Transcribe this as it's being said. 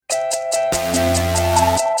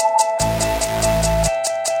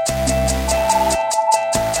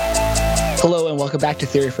welcome back to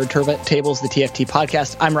Theory for Tables, the TFT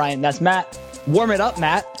podcast. I'm Ryan, that's Matt. Warm it up,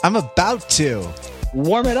 Matt. I'm about to.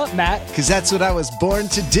 Warm it up, Matt. Because that's what I was born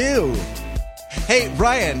to do. Hey,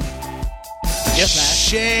 Ryan. Yes, Matt.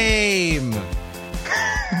 Shame.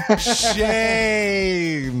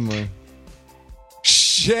 Shame.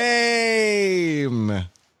 Shame.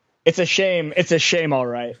 It's a shame. It's a shame, all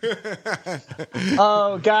right.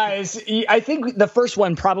 Oh, guys, I think the first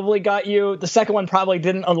one probably got you. The second one probably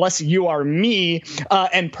didn't, unless you are me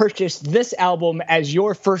and purchased this album as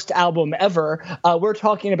your first album ever. We're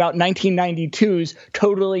talking about 1992's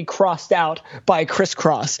Totally Crossed Out by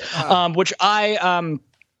Kross, which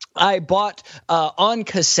I bought on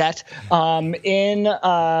cassette in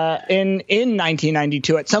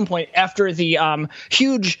 1992 at some point after the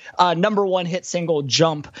huge number one hit single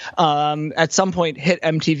Jump at some point hit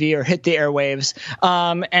MTV or hit the airwaves.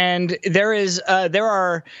 And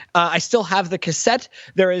I still have the cassette.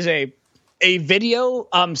 There is a video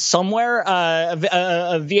somewhere, a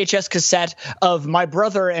VHS cassette of my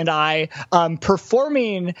brother and I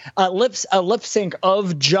performing a lip sync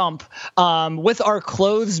of Jump with our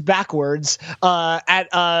clothes backwards at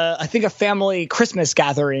I think a family Christmas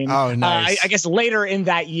gathering. Oh, nice. I guess later in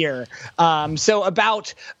that year. So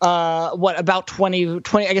about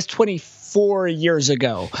 24 years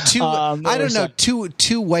ago. Two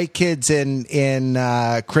white kids in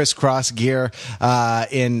Kross gear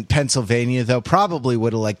in Pennsylvania, though, probably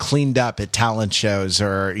would have cleaned up at talent shows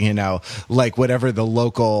or, whatever the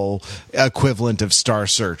local equivalent of Star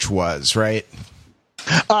Search was, right?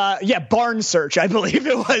 Barn Search, I believe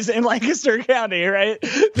it was in Lancaster County, right?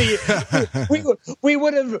 We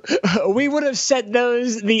would have set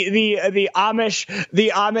those the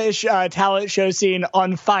Amish talent show scene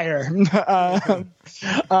on fire.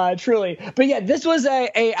 Truly. But yeah, this was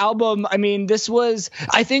a album. I mean, this was,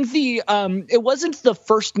 I think it wasn't the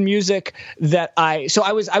first music that I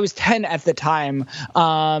was 10 at the time.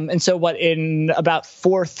 And so in about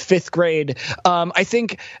 4th, 5th grade, I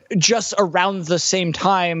think just around the same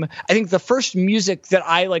time, I think the first music that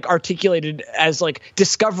I articulated as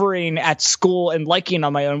discovering at school and liking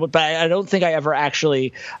on my own, but I don't think I ever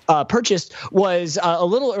actually purchased, was a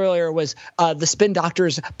little earlier, was the Spin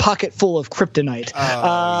Doctors' Pocket Full of Kryptonite.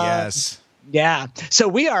 Oh, yes. Yeah. So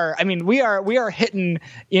we are hitting,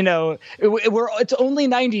 it's only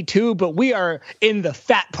 92, but we are in the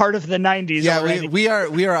fat part of the 90s. Yeah, already. we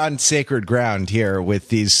are on sacred ground here with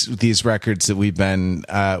these records that we've been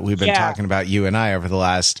talking about, you and I, over the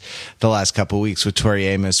last couple of weeks, with Tori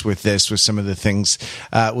Amos, with some of the things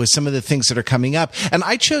that are coming up. And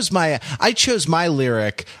I chose my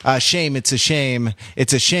lyric, shame, it's a shame,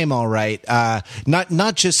 all right.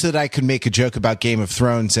 Not just that I could make a joke about Game of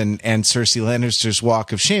Thrones and Cersei Lannister's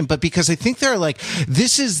walk of shame, but because I think they're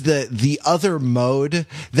this is the other mode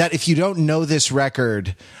that if you don't know this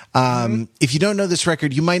record,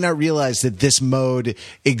 you might not realize that this mode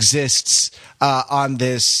exists on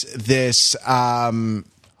this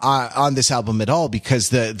album at all, because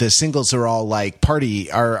the singles are all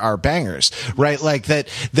are bangers, right?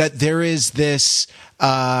 That there is this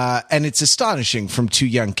and it's astonishing from two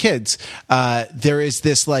young kids. There is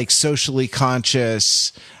this socially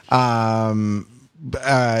conscious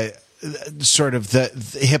sort of the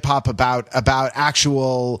hip hop about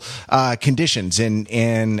actual conditions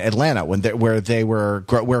in Atlanta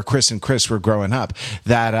where Kris and Kris were growing up.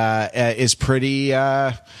 That is pretty.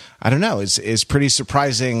 I don't know. Is pretty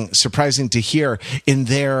surprising to hear in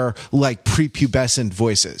their prepubescent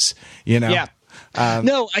voices. Yeah.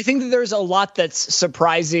 No, I think that there's a lot that's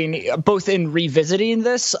surprising, both in revisiting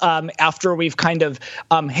this after we've kind of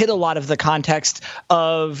hit a lot of the context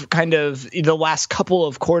of kind of the last couple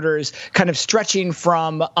of quarters, kind of stretching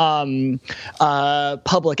from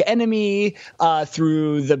Public Enemy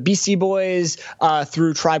through the Beastie Boys,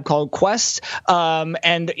 through Tribe Called Quest,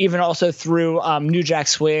 and even also through New Jack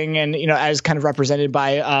Swing, and as kind of represented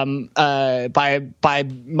by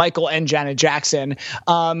Michael and Janet Jackson.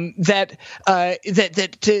 That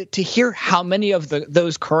to hear how many of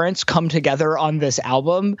those currents come together on this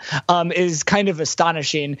album is kind of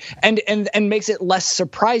astonishing, and makes it less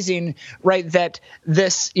surprising, right? That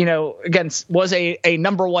this, again, was a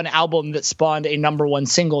number one album that spawned a number one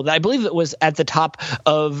single that I believe it was at the top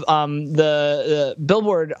of the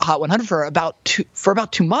Billboard Hot 100 for about 2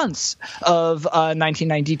 months of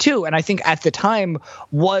 1992, and I think at the time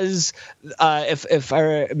was, if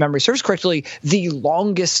our memory serves correctly, the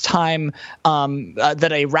longest time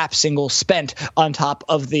that a rap single spent on top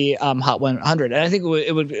of the Hot 100, and I think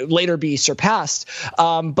it would later be surpassed.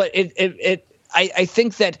 But I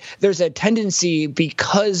think that there's a tendency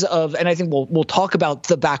because of, and I think we'll talk about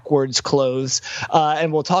the backwards clothes,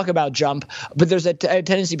 and we'll talk about Jump, but there's a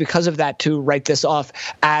tendency because of that to write this off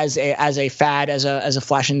as a fad, as a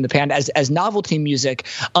flash in the pan, as novelty music.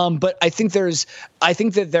 But I think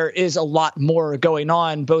that there is a lot more going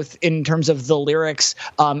on, both in terms of the lyrics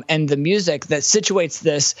and the music, that situates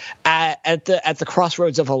this at the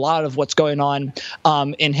crossroads of a lot of what's going on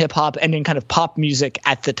in hip hop and in kind of pop music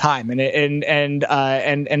at the time,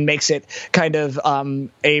 and makes it kind of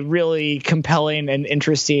a really compelling and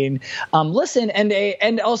interesting listen,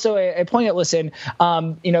 and also a poignant listen.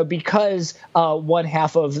 Because one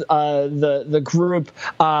half of the group,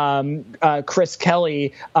 Kris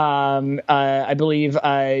Kelly, I believe,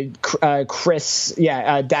 Kris,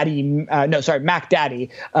 Mac Daddy,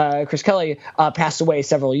 Kris Kelly passed away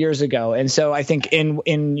several years ago, and so I think in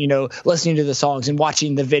listening to the songs and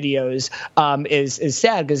watching the videos is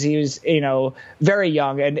sad, because he was very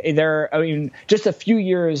young, and just a few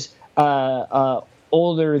years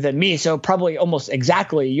older than me, so probably almost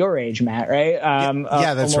exactly your age, Matt, right?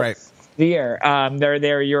 Yeah, that's right. The year.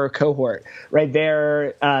 They're your cohort, right?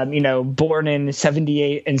 They're born in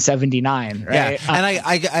 78 and 79, right? Yeah.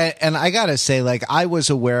 And I gotta say, like, I was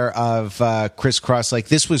aware of Kross. Like,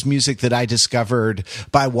 this was music that I discovered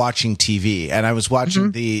by watching TV, and I was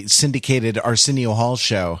watching the syndicated Arsenio Hall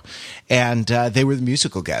show, and they were the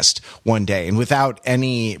musical guest one day, and without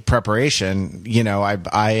any preparation,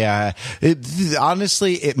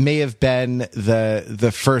 honestly, it may have been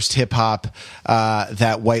the first hip hop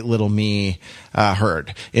that White Little Me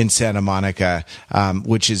heard in Santa Monica,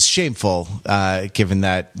 which is shameful, given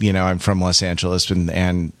that I'm from Los Angeles,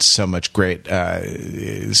 and so much great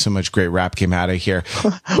rap came out of here.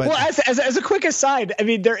 But, well, as a quick aside, I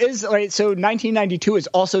mean, there is, right, so 1992 is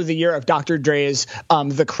also the year of Dr. Dre's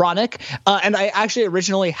The Chronic, and I actually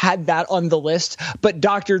originally had that on the list, but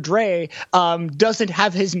Dr. Dre doesn't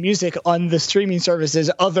have his music on the streaming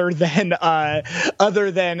services other than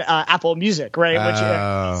Apple Music, right? Which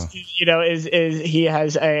is he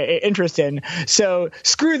has a interest in. So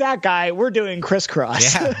screw that guy. We're doing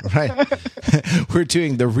Kross. Yeah, right. We're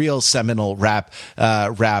doing the real seminal rap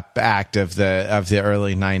act of the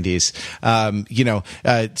early 90s.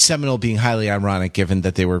 Seminal being highly ironic given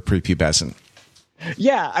that they were prepubescent.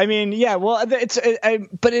 Yeah, I mean, yeah. Well, but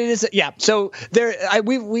it is. Yeah. So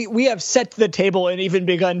we have set the table and even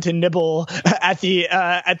begun to nibble at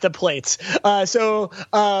the plates. So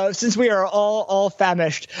since we are all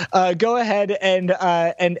famished, go ahead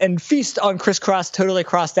and feast on Kross, Totally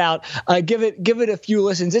Crossed Out. Give it a few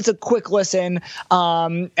listens. It's a quick listen,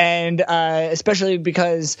 and especially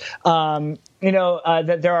because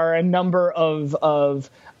that there are a number of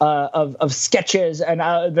sketches and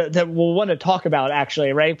that we'll want to talk about,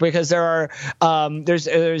 actually, right? Because there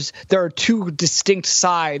are two distinct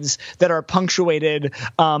sides that are punctuated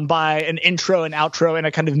by an intro and outro and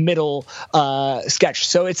a kind of middle sketch.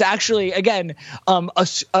 So it's actually, again,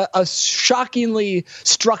 a shockingly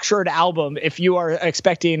structured album if you are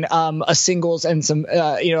expecting a singles and some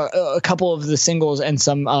a couple of the singles and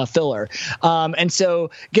some filler. And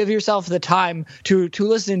so give yourself the time to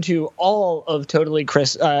listen to all of Totally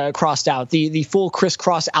Crossed Out, the full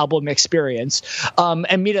Kross album experience,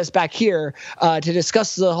 and meet us back here to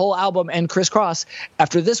discuss the whole album and Kross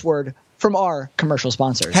after this word from our commercial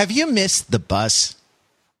sponsors. Have you missed the bus?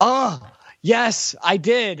 Yes, I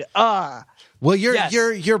did. Well,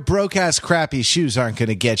 your broke ass crappy shoes aren't going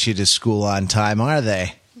to get you to school on time, are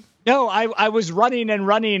they? No, I was running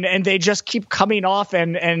and they just keep coming off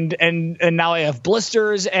and now I have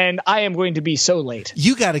blisters and I am going to be so late.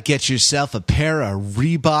 You got to get yourself a pair of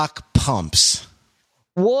Reebok pumps.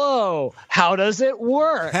 Whoa, how does it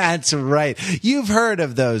work? That's right. You've heard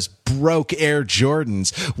of those broke Air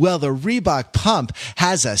Jordans. Well, the Reebok pump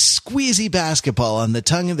has a squeezy basketball on the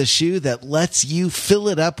tongue of the shoe that lets you fill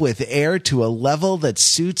it up with air to a level that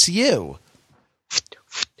suits you.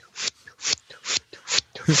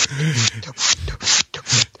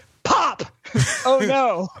 Pop! Oh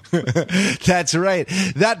no. That's right.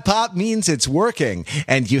 That pop means it's working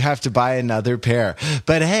and you have to buy another pair.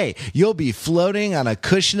 But hey, you'll be floating on a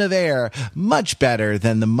cushion of air much better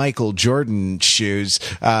than the Michael Jordan shoes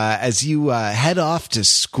as you head off to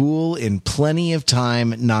school in plenty of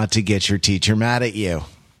time not to get your teacher mad at you.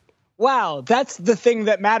 Wow, that's the thing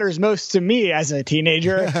that matters most to me as a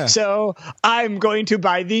teenager. So I'm going to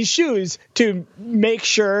buy these shoes to make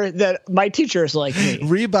sure that my teachers like me.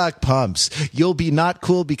 Reebok pumps. You'll be not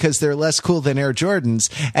cool because they're less cool than Air Jordans,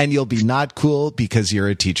 and you'll be not cool because you're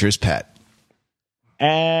a teacher's pet.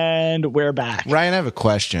 And we're back. Ryan, I have a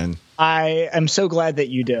question. I am so glad that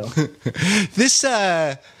you do. This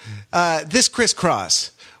Kris Kross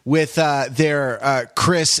with their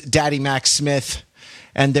Kris Daddy Mac Smith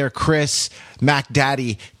and their Kris Mac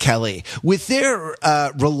Daddy Kelly, with their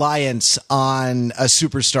reliance on a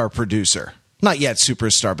superstar producer. Not yet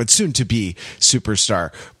superstar, but soon to be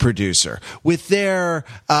superstar producer, with their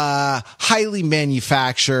highly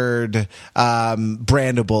manufactured,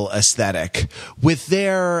 brandable aesthetic, with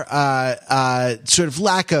their sort of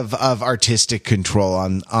lack of artistic control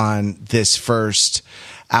on this first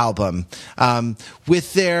album,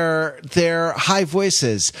 with their high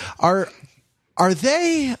voices. Are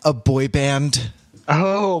they a boy band?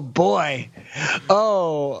 Oh boy.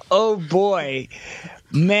 Oh boy.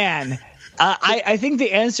 Man. I think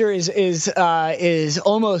the answer is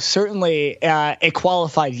almost certainly a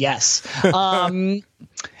qualified yes. And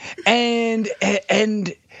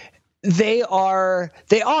they are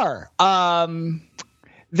a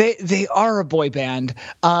boy band.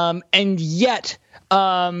 And yet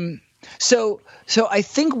so I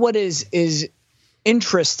think what is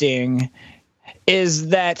interesting is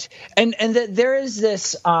that and that there is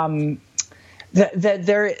this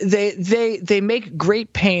that they make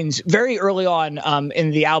great pains very early on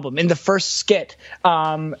in the album, in the first skit,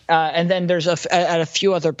 and then there's at a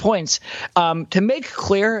few other points to make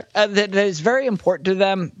clear that it's very important to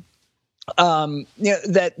them. The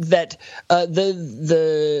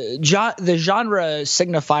genre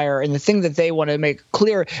signifier and the thing that they want to make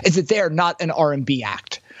clear is that they are not an R&B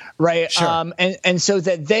act, right? Sure. And so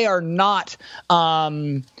that they are not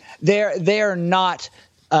they are not.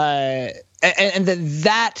 And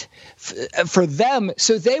that for them,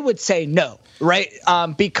 so they would say no, right?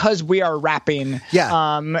 Because we are rapping,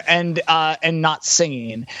 and not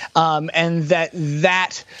singing, and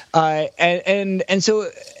so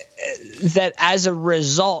that as a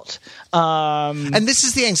result, and this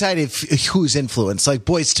is the anxiety of whose influence, like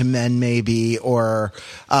Boys to Men, maybe, or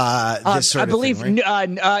this sort I believe, of thing,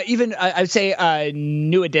 right? even I would say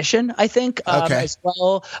New Edition, I think, as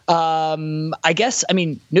well. I guess, I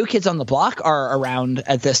mean, New Kids on the Block are around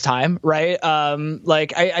at this time, right?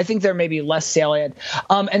 I think they're maybe less salient.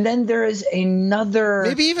 And then there is another,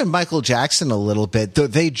 maybe even Michael Jackson a little bit.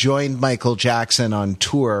 They joined Michael Jackson on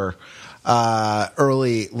tour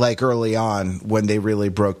early on when they really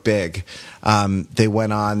broke big. They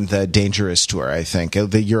went on the Dangerous tour, I think,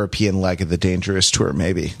 the European leg of the Dangerous tour,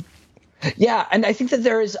 maybe. Yeah, and I think that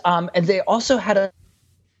there is, and they also had a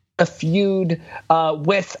feud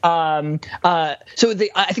with I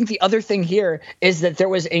think the other thing here is that there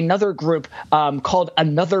was another group called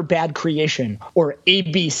Another Bad Creation, or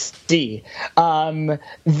ABC,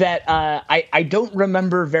 that I don't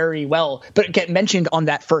remember very well, but it get mentioned on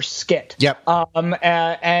that first skit. Yep.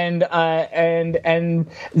 And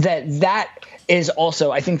that is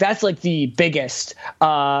also, I think that's like the biggest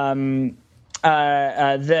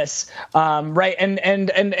this right,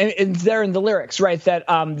 and there in the lyrics, right, that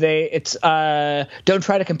don't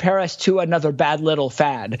try to compare us to another bad little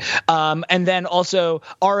fad, and then also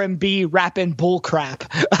R&B rapping bullcrap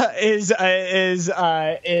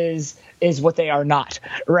is what they are not,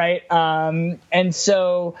 right? And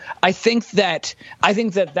so I think that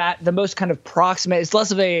the most kind of proximate is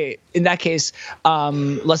less of a, in that case,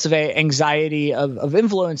 less of a anxiety of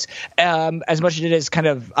influence, as much as it is kind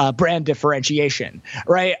of brand differentiation,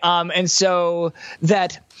 right? And so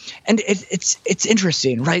that, and it's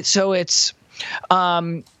interesting, right? So it's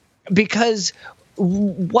because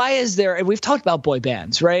why is there, and we've talked about boy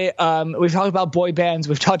bands, right? We've talked about boy bands,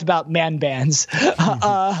 we've talked about man bands,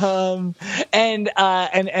 and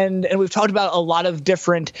we've talked about a lot of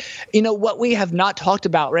different, what we have not talked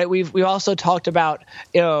about, right? We also talked about,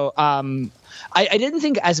 I didn't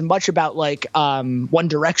think as much about like One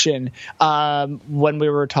Direction when we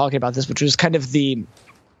were talking about this, which was kind of the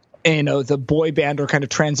boy band, or kind of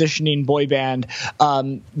transitioning boy band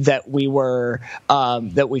that we've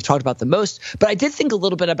talked about the most. But I did think a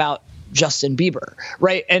little bit about Justin Bieber,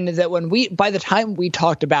 right? And that by the time we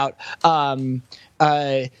talked about about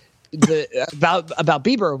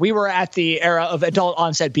Bieber, we were at the era of adult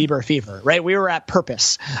onset Bieber fever, right? We were at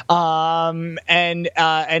Purpose, and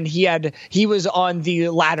he was on the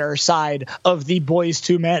latter side of the Boys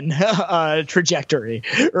to Men trajectory,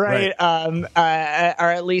 right? Or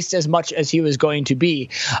at least as much as he was going to be,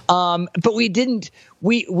 but we didn't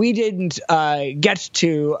get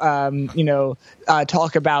to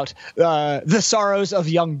talk about the sorrows of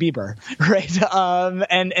young Bieber, right?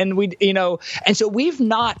 And we and so we've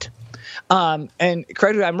not. and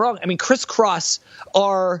correct me if I'm wrong, I mean, Kris Kross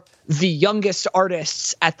are the youngest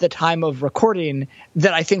artists at the time of recording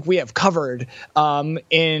that I think we have covered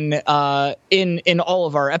in all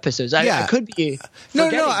of our episodes. I could be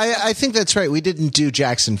no. I think that's right. We didn't do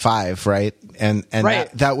Jackson 5, right? And right.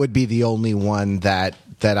 That would be the only one that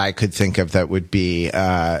I could think of that would be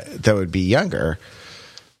younger.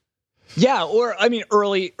 Yeah, or I mean,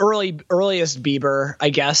 earliest Bieber, I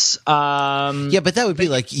guess. Yeah, but that would be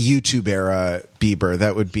like YouTube era Bieber.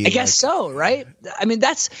 That would be. I guess so, right? I mean,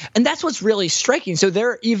 that's what's really striking. So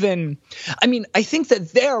they're even. I mean, I think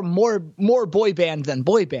that they're more boy band than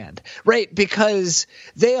boy band, right? Because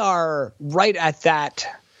they are right at that.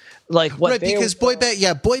 Like what? Right, because boy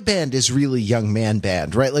band is really young man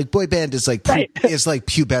band, right? Like boy band is like is like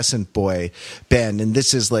pubescent boy band, and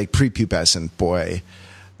this is like prepubescent boy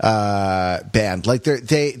band. Like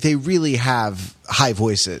they really have high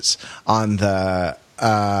voices on the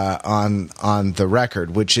on the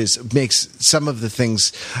record, which makes some of the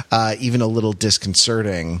things even a little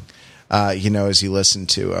disconcerting, as you listen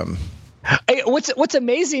to them. What's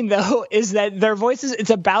amazing though is that their voices,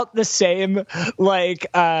 it's about the same like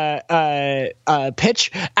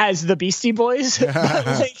pitch as the Beastie Boys. But,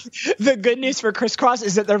 like, the good news for Kris Kross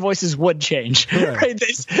is that their voices would change. Right?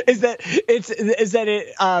 Is that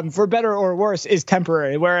it for better or worse is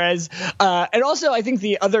temporary. Whereas and also I think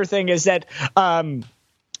the other thing is that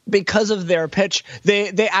because of their pitch,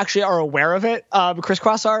 they actually are aware of it. Kris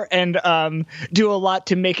Kross are, and do a lot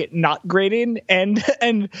to make it not grating. And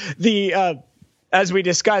the as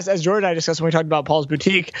Jordan and I discussed when we talked about Paul's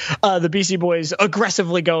Boutique, the Beastie Boys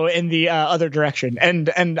aggressively go in the other direction.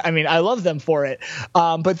 And I mean, I love them for it.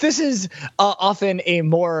 But this is often a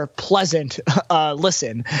more pleasant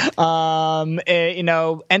listen. But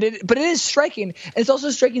it is striking. And it's also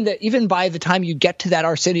striking that even by the time you get to that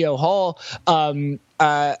Arsenio Hall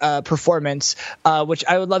performance, which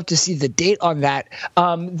I would love to see the date on that,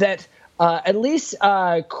 at least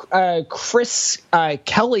Chris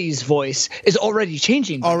Kelly's voice is already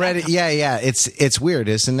changing. Already, yeah. It's weird,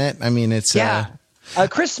 isn't it? I mean, it's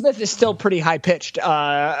Chris Smith is still pretty high pitched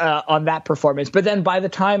on that performance, but then by the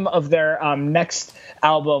time of their next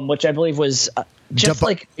album, which I believe was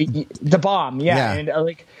like The Bomb,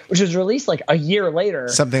 and which was released like a year later,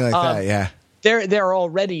 something like that, yeah. They're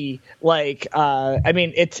already like I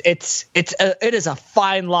mean it is a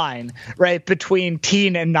fine line, right, between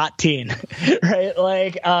teen and not teen, right?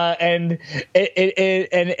 Like and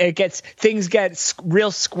it gets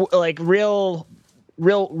real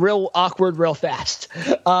awkward real fast.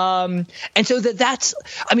 And so that's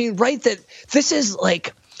I mean, right, that this is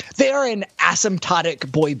like they are an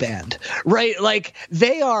asymptotic boy band, right? Like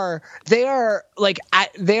they are the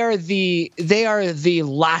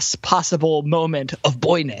last possible moment of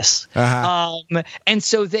boyness. And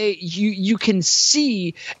so you can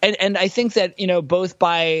see, and I think that, both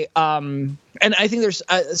by, and I think there's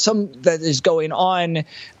some that is going on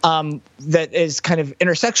that is kind of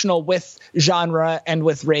intersectional with genre and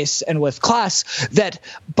with race and with class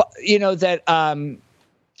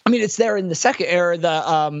I mean, it's there in the second era,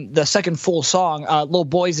 the second full song, "Little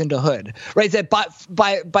Boys into Hood," right? That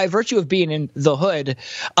by virtue of being in the hood,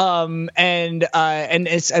 and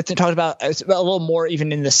it's talked about a little more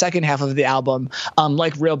even in the second half of the album,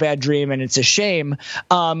 like "Real Bad Dream" and "It's a Shame,"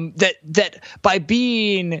 that by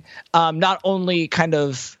being not only kind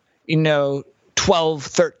of 12,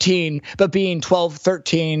 13, but being 12,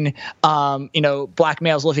 13, black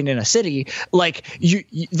males living in a city, like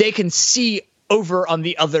they can see over on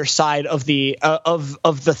the other side of the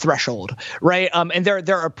threshold, right? And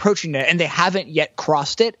they're approaching it, and they haven't yet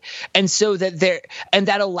crossed it, and so that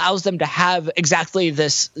allows them to have exactly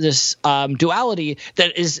this duality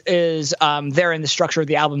that is there in the structure of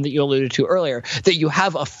the album that you alluded to earlier. That you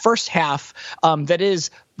have a first half that is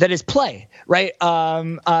play, right?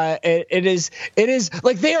 It is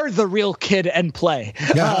like they are the real Kid and Play.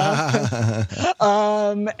 But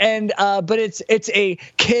it's a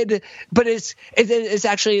Kid, but it's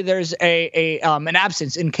actually there's an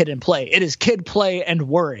absence in Kid and Play. It is Kid, Play, and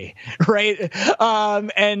Worry, right?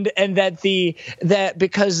 And that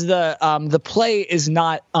because the play is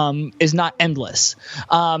not endless.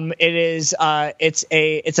 It's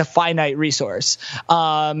a finite resource.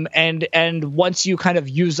 And once you kind of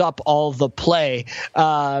use use up all the play,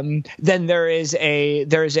 then there is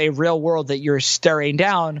a real world that you're staring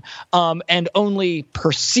down, and only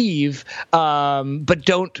perceive, but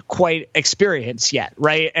don't quite experience yet,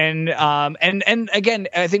 right? And again,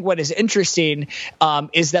 I think what is interesting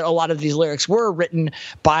is that a lot of these lyrics were written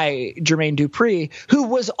by Jermaine Dupri, who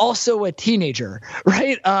was also a teenager,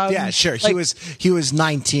 right? Yeah, sure. He was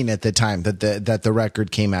 19 at the time that the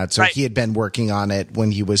record came out, so he had been working on it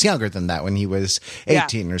when he was younger than that, when he was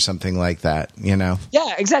 18 or something like that. Yeah,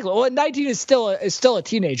 exactly. Well, 19 is still a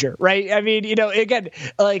teenager, right? I mean, again,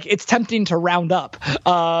 like, it's tempting to round up,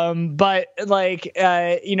 but like,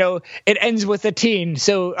 it ends with a teen,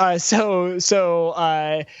 so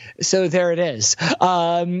there it is,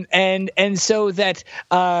 and so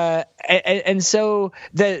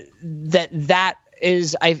that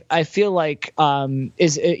is, I feel like,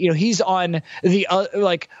 is, he's on the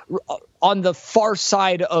on the far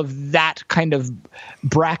side of that kind of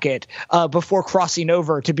bracket, before crossing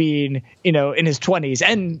over to being, in his 20s,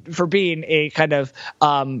 and for being a kind of,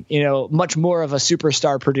 much more of a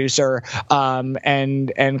superstar producer,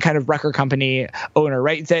 and kind of record company owner,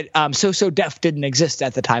 right? That So Def didn't exist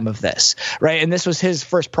at the time of this, right? And this was his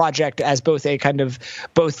first project as both the kind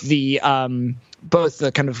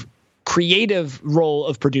of creative role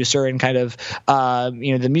of producer and kind of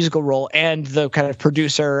the musical role, and the kind of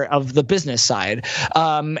producer of the business side,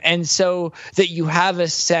 and so that you have a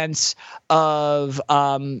sense of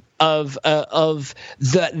those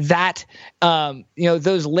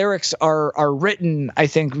lyrics are written, I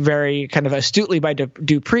think, very kind of astutely by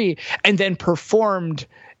Dupri, and then performed,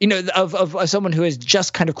 of someone who has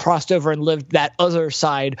just kind of crossed over and lived that other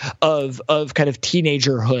side of kind of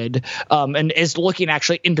teenagerhood, and is looking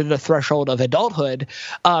actually into the threshold of adulthood,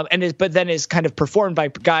 but then is kind of performed by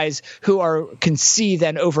guys who can see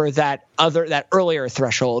then over that earlier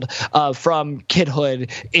threshold, from kidhood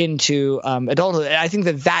into adulthood. And I think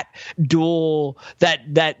that double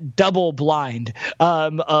blind,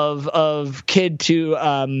 of kid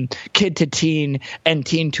to teen and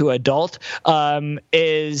teen to adult,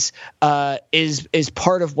 is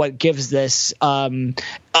part of what gives this, I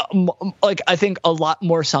think, a lot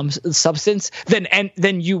more substance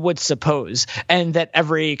than you would suppose, and that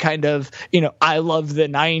every kind of I love the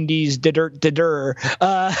 90s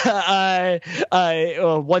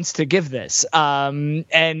wants to give this,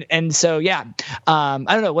 and so I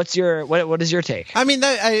don't know, what is your take? I mean,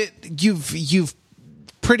 you've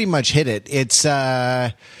pretty much hit it. It's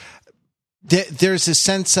there's a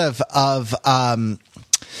sense of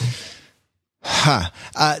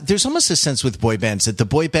there's almost a sense with boy bands that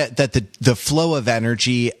the flow of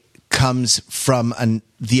energy comes from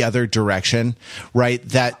the other direction, right?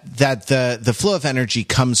 That the flow of energy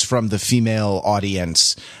comes from the female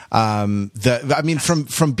audience. From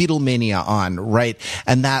Beatlemania on, right?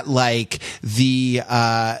 And that, like, the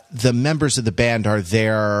members of the band are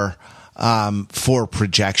there for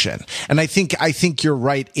projection. And I think you're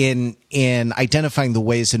right in identifying the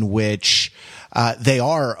ways in which they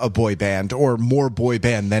are a boy band, or more boy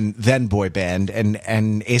band than boy band, and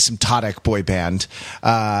asymptotic boy band,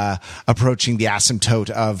 approaching the asymptote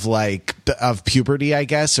of puberty, I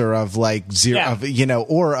guess, or of like zero,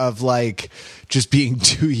 or of like just being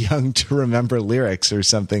too young to remember lyrics or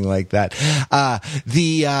something like that.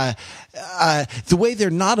 The way they're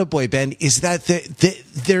not a boy band is that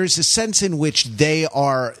there's a sense in which they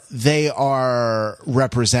are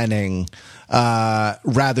representing,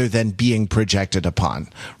 rather than being projected upon,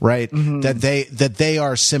 right? Mm-hmm. That they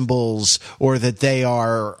are symbols, or that they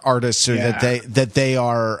are artists, or that they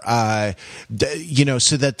are,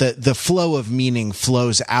 so that the flow of meaning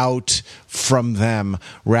flows out from them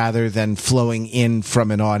rather than flowing in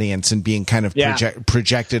from an audience and being kind of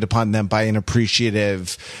projected upon them by an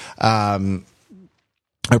appreciative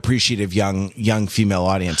young female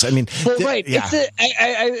audience. I mean, right. Yeah.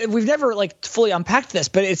 We've never like fully unpacked this,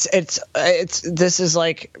 but this is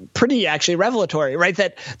like pretty actually revelatory, right?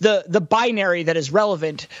 That the binary that is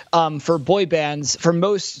relevant for boy bands, for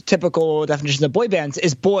most typical definitions of boy bands,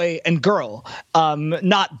 is boy and girl,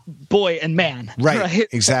 not boy and man. Right.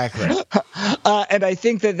 Exactly. And I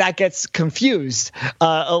think that gets confused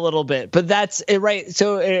a little bit, but that's it, right?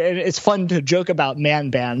 So it's fun to joke about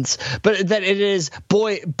man bands, but that it is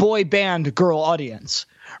boy band, girl audience,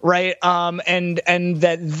 right? And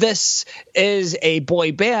that this is a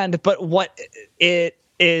boy band, but what it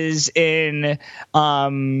is in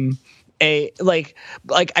a like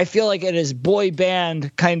I feel like it is boy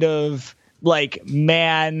band kind of like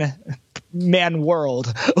man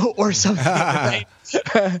world or something, right?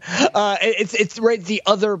 It's right. The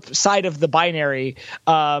other side of the binary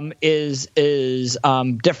is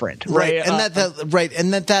different, right?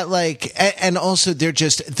 And also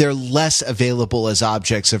they're less available as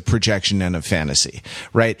objects of projection and of fantasy,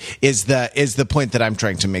 right? Is the point that I'm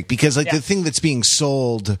trying to make, because the thing that's being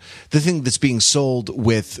sold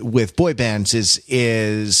with boy bands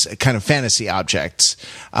is kind of fantasy objects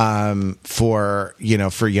for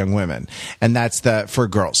young women, and that's for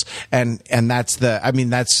girls, and that's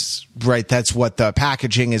that's right. That's what the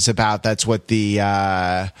packaging is about. That's what the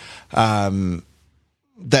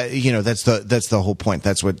that's the whole point.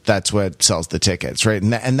 That's what sells the tickets, right?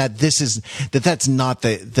 And that's not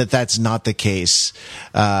the case.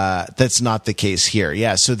 That's not the case here.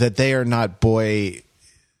 Yeah. So that they are not boy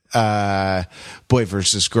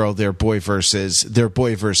versus girl, they're boy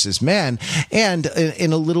versus man, and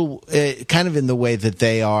in a little kind of in the way that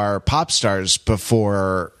they are pop stars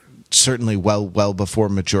before, certainly well before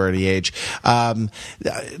majority age. In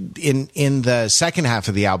the second half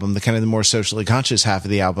of the album, the kind of the more socially conscious half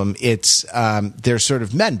of the album, it's they're sort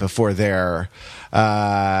of men before their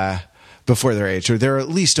age, or they're at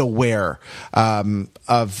least aware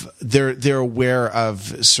they're aware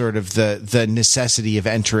of sort of the necessity of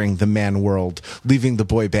entering the man world, leaving the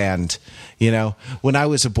boy band. When I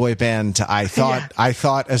was a boy band, I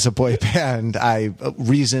thought as a boy band, I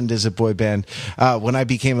reasoned as a boy band. When I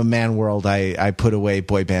became a man world, I put away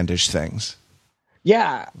boy bandish things.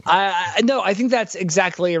 Yeah, I think that's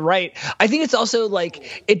exactly right. I think it's also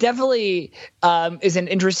it definitely is an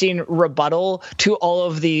interesting rebuttal to all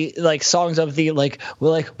of the songs of the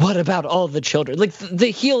what about all the children,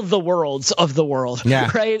 the heal the worlds of the world,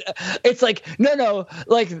 right? It's no,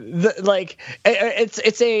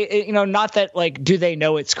 it's a not that do they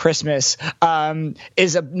know it's Christmas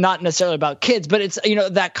is not necessarily about kids, but it's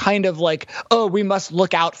that kind of we must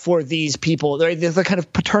look out for these people. There's the kind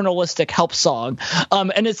of paternalistic help song.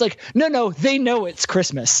 And it's no, they know it's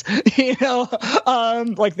Christmas, they know,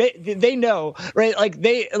 right?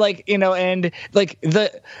 And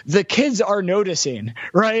the kids are noticing,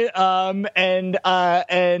 right?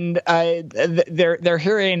 They're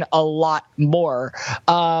hearing a lot more.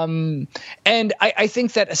 And I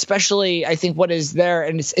think that especially, what is there,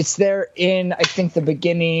 and it's there in, the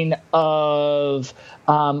beginning of,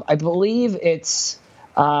 I believe it's,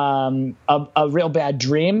 a real bad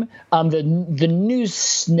dream, the news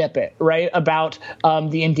snippet, right, about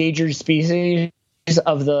the endangered species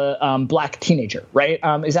of the black teenager, right?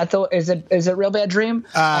 Is it real bad dream?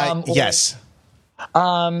 Yes.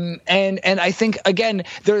 And I think, again,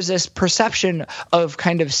 there's this perception of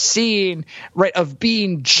kind of seeing, right, of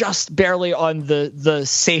being just barely on the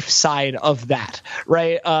safe side of that,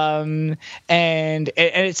 right? And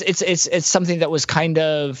it's something that was kind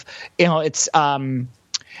of,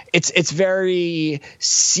 it's very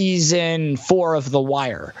season 4 of The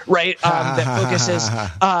Wire, right?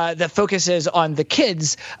 That focuses on the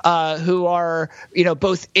kids who are,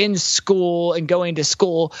 both in school and going to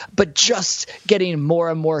school, but just getting more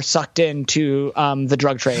and more sucked into the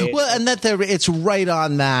drug trade. Well, and it's right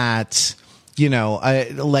on that.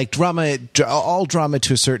 Drama, all drama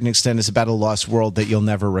to a certain extent is about a lost world that you'll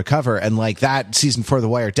never recover. And that season 4 of The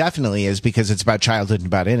Wire definitely is, because it's about childhood and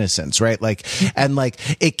about innocence, right?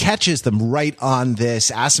 It catches them right on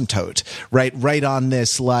this asymptote, right on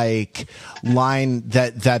this line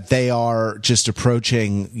that they are just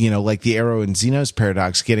approaching, the Arrow and Zeno's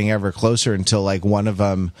paradox, getting ever closer until one of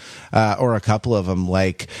them, or a couple of them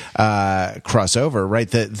cross over,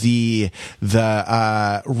 right? The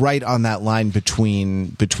right on that line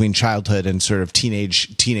between childhood and sort of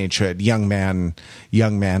teenagehood, young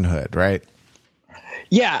manhood, right?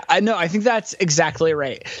 Yeah, I know. I think that's exactly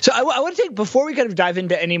right. So I want to take, before we kind of dive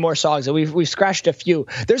into any more songs, and we've scratched a few.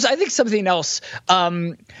 There's, I think, something else.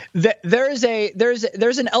 That there's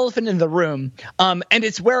an elephant in the room, and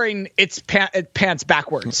it's wearing its pants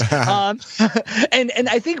backwards. And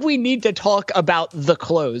I think we need to talk about the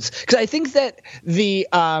clothes, because I think that the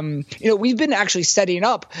we've been actually setting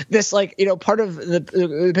up this part of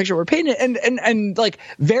the picture we're painting, and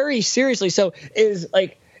very seriously so is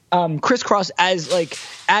Kris Kross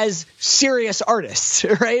as serious artists,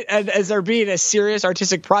 right? And as there being a serious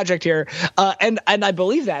artistic project here. And I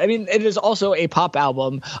believe that. I mean, it is also a pop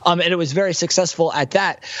album, and it was very successful at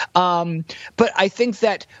that. But I think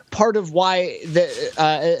that part of why,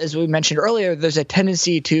 as we mentioned earlier, there's a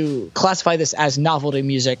tendency to classify this as novelty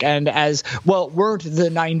music, and as, well, weren't the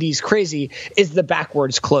 90s crazy, is the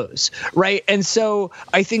backwards clothes, right? And so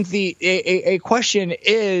I think a question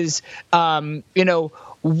is,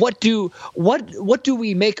 what do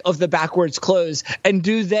we make of the backwards clothes, and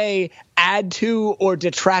do they add to or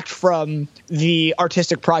detract from the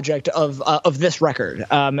artistic project of this record,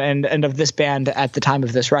 and of this band at the time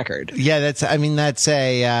of this record? Yeah, it's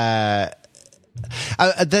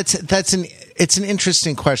an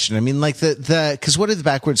interesting question. I mean, like because what do the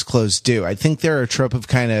backwards clothes do? I think they're a trope of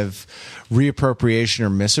kind of reappropriation or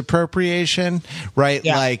misappropriation, right?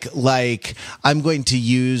 Yeah. Like I'm going to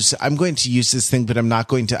use this thing, but I'm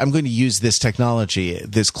going to use this technology,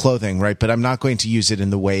 this clothing, right? But I'm not going to use it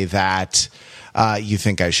in the way that you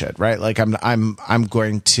think I should, right? Like I'm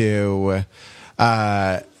going to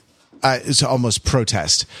it's almost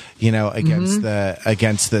protest, against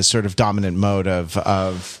the sort of dominant mode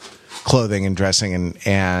of clothing and dressing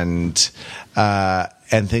and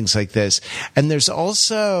things like this. And there's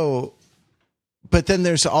also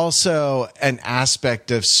an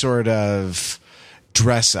aspect of sort of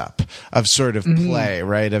dress up, of sort of play,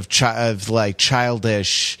 right? Of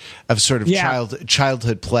childish, of sort of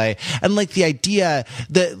childhood play. And like the idea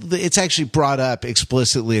that it's actually brought up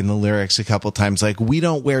explicitly in the lyrics a couple times, like, we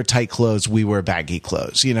don't wear tight clothes, we wear baggy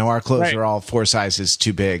clothes. Our clothes are all 4 sizes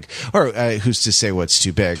too big, or who's to say what's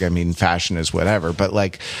too big? I mean, fashion is whatever, but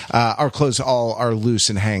like, our clothes all are loose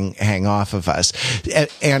and hang off of us.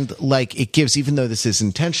 And like, it gives, even though this is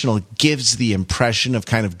intentional, it gives the impression of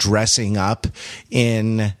kind of dressing up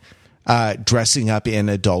in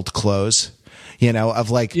adult clothes, of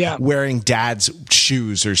like wearing dad's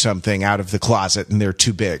shoes or something out of the closet and they're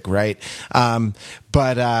too big, right?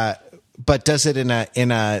 But does it in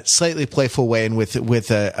a slightly playful way and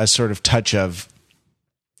with a sort of touch of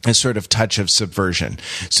subversion.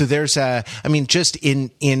 So there's just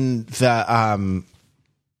in the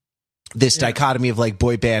this dichotomy of like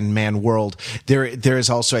boy band, man world, there is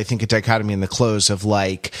also, I think, a dichotomy in the clothes of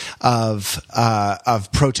like of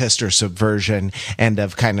protest or subversion and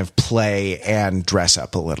of kind of play and dress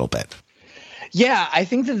up a little bit. Yeah, I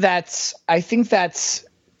think that's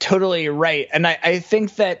totally right. And I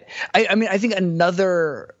think that I think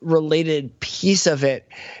another related piece of it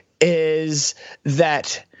is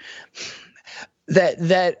that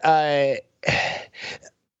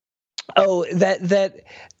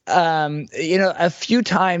a few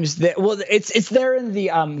times it's there in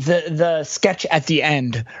the sketch at the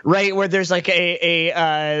end, right, where there's like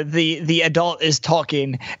the adult is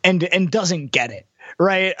talking and doesn't get it,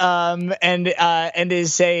 right, and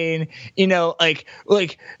is saying,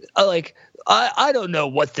 I don't know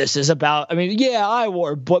what this is about. I mean, yeah, I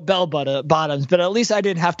wore bell bottoms, but at least I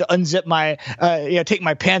didn't have to unzip my, take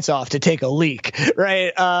my pants off to take a leak,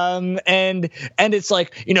 right? And it's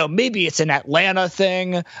like, maybe it's an Atlanta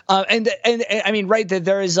thing, and I mean, right, that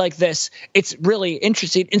there is like this. It's really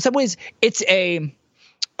interesting in some ways. It's a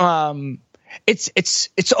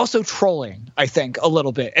it's also trolling, I think, a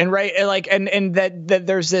little bit, and right, like, and that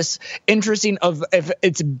there's this interesting of if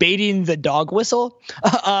it's baiting the dog whistle,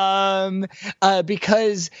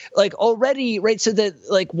 because like already, right, so that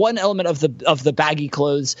like one element of the baggy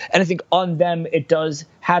clothes, and I think on them it does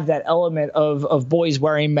have that element of boys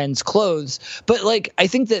wearing men's clothes, but like I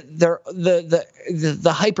think that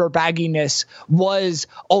the hyper bagginess was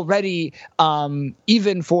already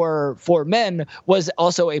even for men was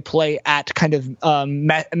also a play at kind of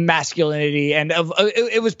masculinity, and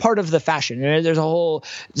it was part of the fashion, and there's a whole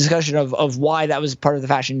discussion of why that was part of the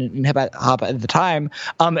fashion in hip hop at the time,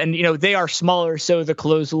 and they are smaller, so the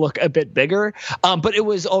clothes look a bit bigger, but it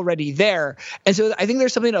was already there. And so I think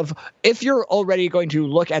there's something of, if you're already going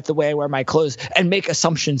to look at the way I wear my clothes and make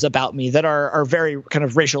assumptions about me that are very kind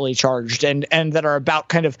of racially charged and that are about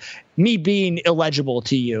kind of me being illegible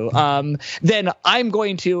to you, then I'm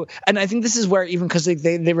going to, and I think this is where, even because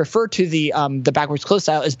they refer to the backwards clothes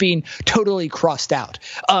style as being totally crossed out,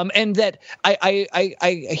 and that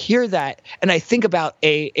I hear that and I think about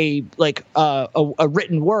a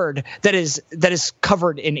written word that is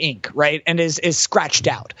covered in ink, right, and is scratched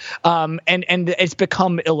out, and it's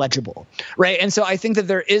become illegible, right, and so I think that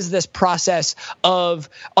there is this process of,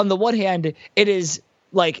 on the one hand, it is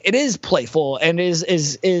playful and is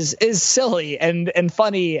silly and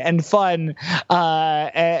funny and fun,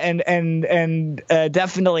 and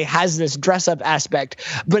definitely has this dress up aspect.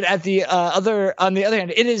 But on the other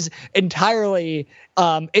hand, it is entirely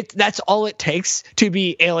that's all it takes to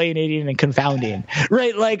be alienating and confounding,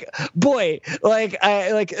 right? Like, boy, the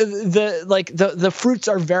fruits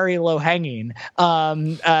are very low hanging,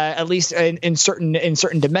 at least in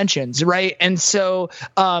certain dimensions, right? And so,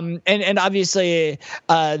 and obviously,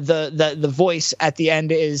 the voice at the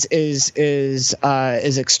end is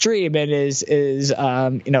extreme and is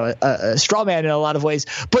a straw man in a lot of ways,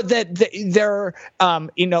 but that there,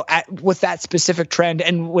 with that specific trend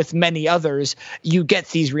and with many others, you get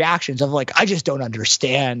these reactions of like, I just don't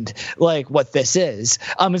understand like what this is.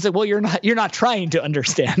 It's like, well, you're not trying to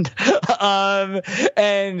understand.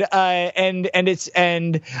 And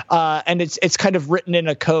it's kind of written in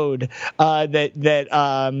a code that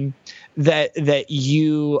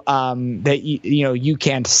you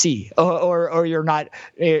can't see or you're not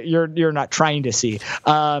trying to see.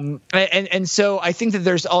 And so I think that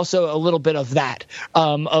there's also a little bit of that,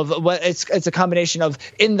 of what it's a combination of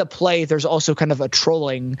in the play. There's also kind of a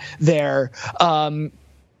trolling there,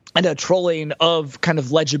 and a trolling of kind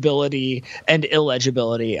of legibility and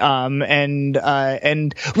illegibility, and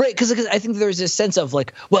right, because I think there's this sense of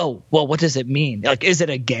like, well, what does it mean? Like, is it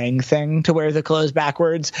a gang thing to wear the clothes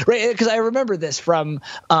backwards, right? Because I remember this from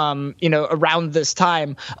around this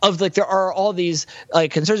time of like there are all these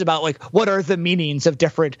like concerns about like what are the meanings of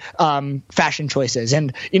different fashion choices,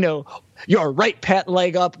 and your right pant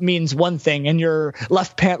leg up means one thing and your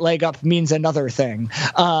left pant leg up means another thing.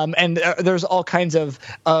 And there's all kinds of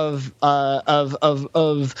beyond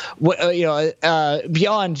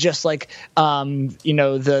just like,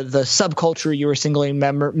 the subculture you were singling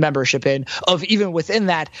membership in, of even within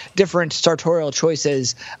that different sartorial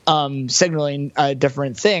choices, signaling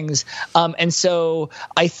different things. And so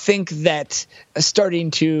I think that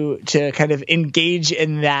starting to kind of engage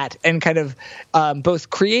in that and kind of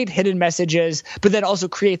both create hidden messages, but then also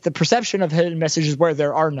create the perception of hidden messages where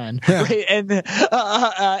there are none, right? And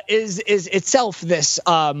is itself this.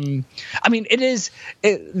 I think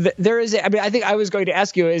I was going to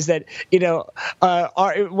ask you is that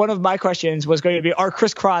one of my questions was going to be, are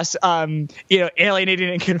Kris Kross alienating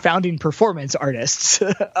and confounding performance artists?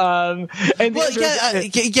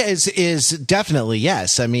 Is definitely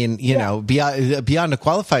yes. I mean, beyond a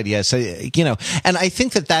qualified yes. And I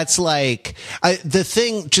think that's like the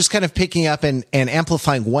thing. Just kind of picking up and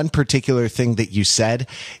amplifying one particular thing that you said.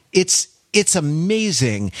 It's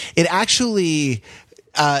amazing. It actually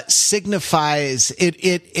signifies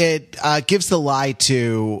it gives the lie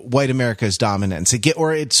to white America's dominance.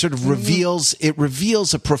 It sort of reveals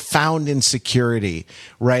a profound insecurity,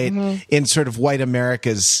 right, in sort of white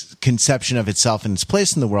America's conception of itself and its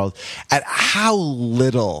place in the world, at how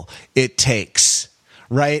little it takes.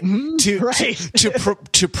 Right?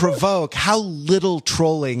 To provoke how little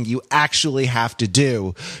trolling you actually have to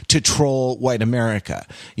do to troll white America,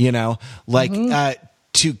 to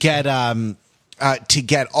get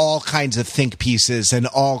all kinds of think pieces and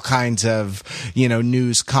all kinds of,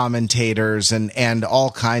 news commentators and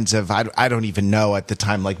all kinds of, I don't even know at the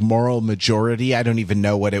time, like moral majority. I don't even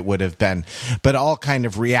know what it would have been, but all kind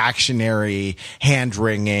of reactionary hand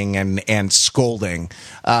wringing and scolding,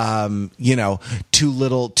 two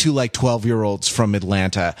 12-year-olds from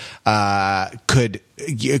Atlanta, could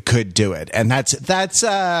do it. And that's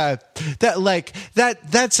a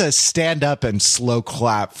stand up and slow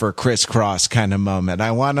clap for Kris Kross kind of moment.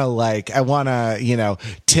 I want to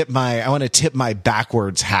tip my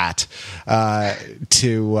backwards hat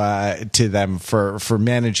to them for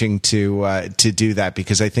managing to do that,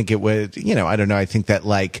 because I think it would, I don't know, I think that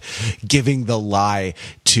like giving the lie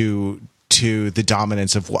to the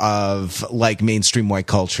dominance of like mainstream white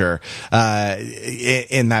culture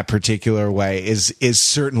in that particular way is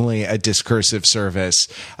certainly a discursive service,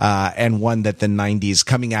 and one that the 90s,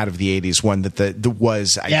 coming out of the 80s, one that I think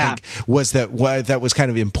was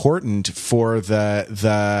kind of important for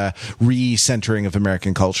the recentering of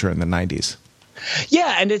American culture in the 90s.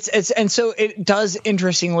 Yeah, and so it does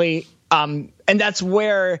interestingly, and that's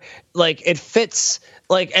where like it fits.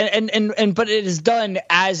 Like but it is done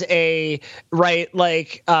as a right,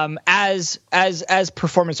 like as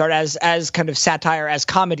performance art, as kind of satire, as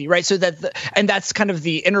comedy, right? So and that's kind of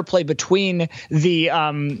the interplay between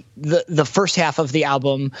the first half of the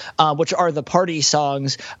album, which are the party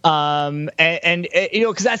songs, and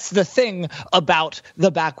because that's the thing about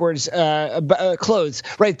the backwards clothes,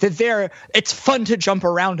 right? That it's fun to jump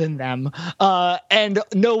around in them, and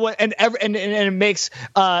no one and it makes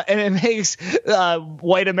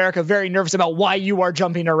white America very nervous about why you are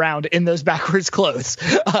jumping around in those backwards clothes,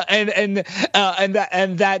 and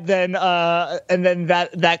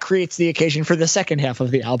that creates the occasion for the second half of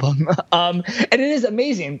the album, and it is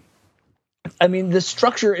amazing. I mean, the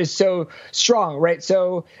structure is so strong, right?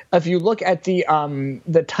 So if you look at the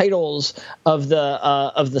titles of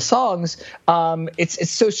the songs, it's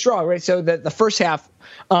so strong, right? So that the first half,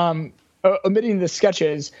 omitting the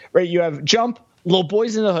sketches, right? You have Jump, Little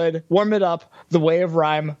Boys in the Hood, Warm It Up, The Way of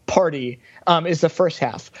Rhyme, Party is the first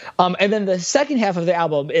half. And then the second half of the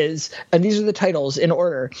album is, and these are the titles in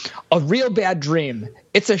order: A Real Bad Dream,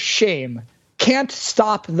 It's a Shame, Can't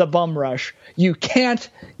Stop the Bum Rush, You Can't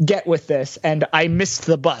Get With This, and I Missed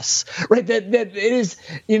the Bus. Right? That it is,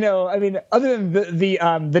 I mean, other than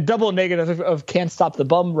the double negative of Can't Stop the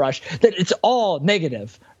Bum Rush, that it's all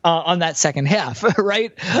negative. On that second half,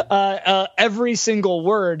 right? Every single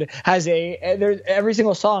word has every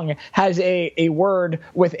single song has a word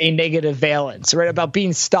with a negative valence, right? About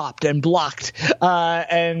being stopped and blocked,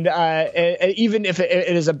 and even if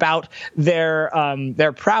it is about their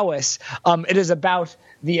prowess, it is about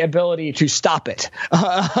the ability to stop it,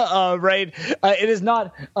 right? It is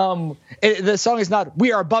not. The song is not.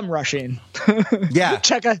 We are bum rushing. Yeah,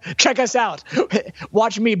 check us out.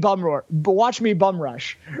 Watch me bum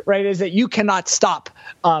rush. Right? Is that you cannot stop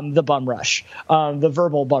the bum rush, the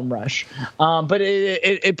verbal bum rush, but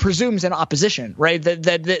it presumes an opposition, right? That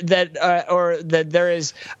there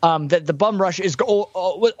is that the bum rush is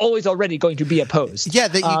always already going to be opposed. Yeah,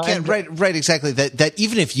 that you can't. Right, exactly. That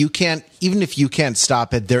even if you can't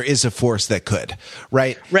stop it, there is a force that could,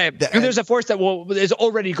 right? Right. And there's a force that is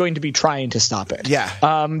already going to be trying to stop it. Yeah.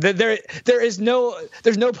 There's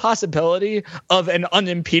no possibility of an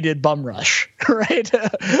unimpeded bum rush, right?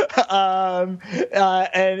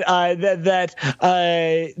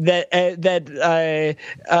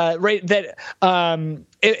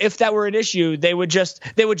 If that were an issue, they would just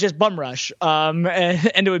bum rush, and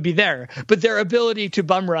it would be there. But their ability to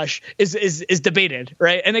bum rush is debated,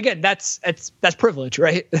 right? And again, that's privilege,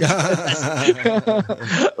 right?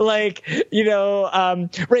 Like,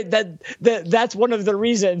 right? That's one of the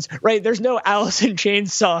reasons, right? There's no Alice in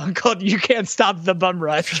Chains song called "You Can't Stop the Bum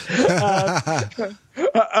Rush."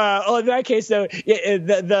 In that case, though,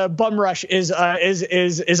 the bum rush is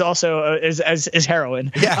also is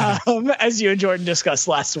heroin, yeah. As you and Jordan discussed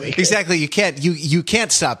last week. Exactly. You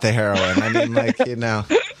can't stop the heroin. I mean,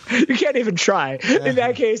 you can't even try. In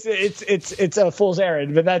that case, it's a fool's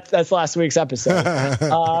errand. But that's last week's episode.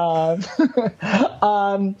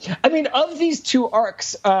 I mean, of these two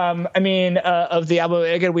arcs, of the album,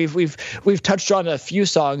 again, we've touched on a few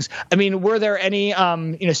songs. I mean, were there any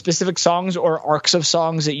specific songs or arcs of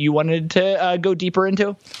songs that you wanted to go deeper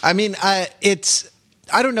into? I mean, I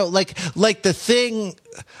don't know, like the thing,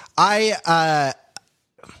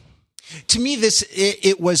 to me,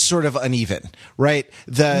 it was sort of uneven, right?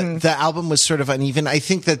 The album was sort of uneven. I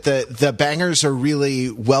think that the bangers are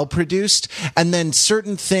really well produced, and then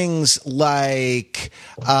certain things like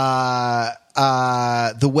The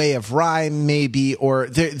Way of Rhyme, maybe, or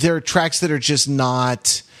there are tracks that are just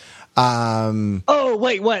not. Oh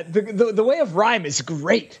wait, what? The Way of Rhyme is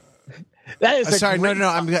great. That is sorry. No.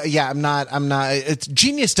 I'm not.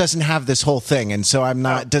 Genius doesn't have this whole thing, and so I'm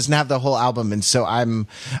not. Doesn't have the whole album, and so I'm.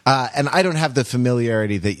 And I don't have the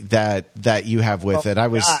familiarity that you have with it. I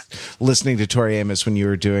was listening to Tori Amos when you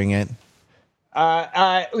were doing it. Well,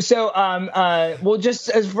 just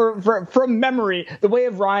as from memory, The Way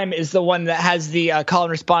of Rhyme is the one that has the call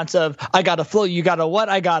and response of "I gotta flow, you gotta what?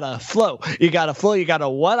 I gotta flow. You gotta flow, you gotta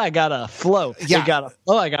what? I gotta flow. Yeah. You gotta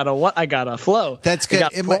flow, I gotta what? I gotta flow." That's good.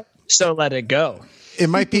 So let it go. It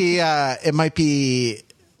might be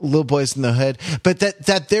Little Boys in the Hood, but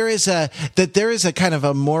that there is a kind of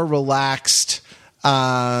a more relaxed,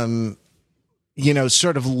 sort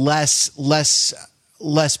of less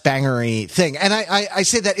bangery thing. And I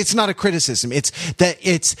say that it's not a criticism. It's that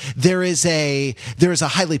there is a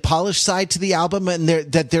highly polished side to the album, and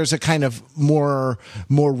there's a kind of more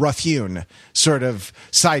rough-hewn sort of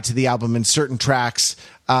side to the album, and certain tracks.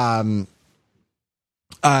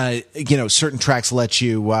 Certain tracks let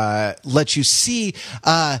you see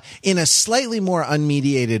in a slightly more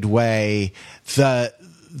unmediated way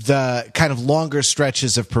the kind of longer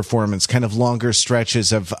stretches of performance, kind of longer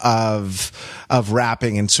stretches of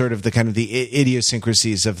rapping, and sort of the kind of the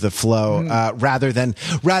idiosyncrasies of the flow, rather than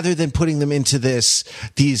putting them into these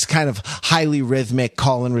kind of highly rhythmic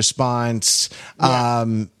call and response,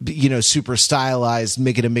 super stylized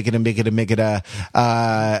migada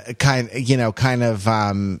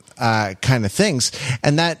kind of things,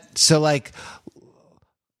 and that so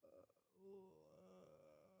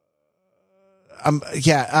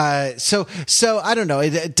I don't know.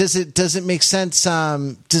 Does it make sense?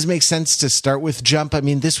 Does it make sense to start with Jump? I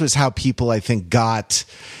mean, this was how people, I think, got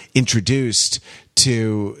introduced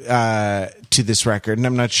to this record, and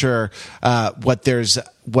I'm not sure what there's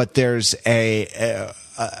a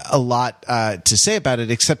lot to say about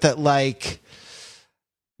it, except that like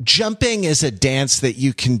jumping is a dance that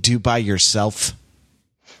you can do by yourself.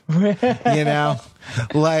 You know,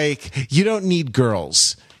 like you don't need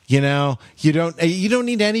girls. You know, you don't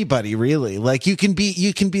need anybody really. Like you can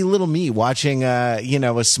be little me watching a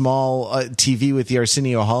small TV with the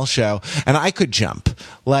Arsenio Hall show, and I could jump.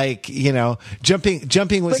 Like,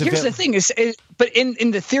 jumping was. But here's the thing: but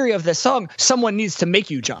in the theory of the song, someone needs to make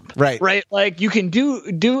you jump. Right. Like you can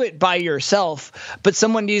do it by yourself, but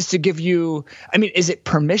someone needs to give you. I mean, is it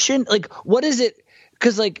permission? Like, what is it?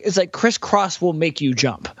 Because like it's like Kris Kross will make you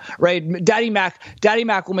jump, right? Daddy Mac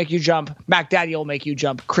will make you jump. Mac Daddy will make you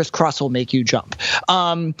jump. Kris Kross will make you jump.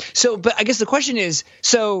 But I guess the question is,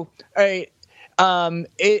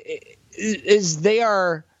 they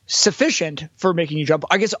are sufficient for making you jump?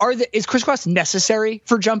 I guess is Kris Kross necessary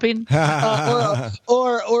for jumping,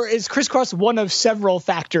 or is Kris Kross one of several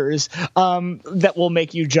factors that will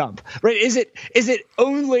make you jump? Right? Is it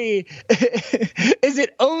only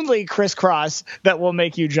Kris Kross that will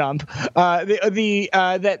make you jump?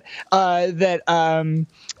 That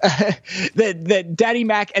Daddy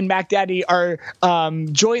Mac and Mac Daddy are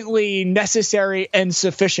jointly necessary and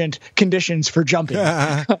sufficient conditions for jumping,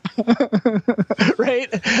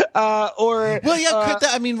 right?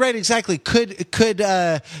 Right, exactly. Could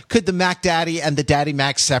the Mac Daddy and the Daddy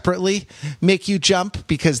Mac separately make you jump?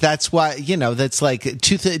 Because that's why that's like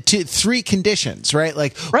three conditions, right?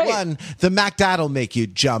 Like one, the Mac Dad will make you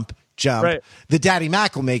jump. Right. The Daddy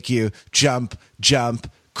Mac will make you jump.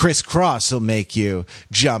 Kris Kross will make you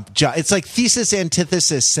jump. It's like thesis,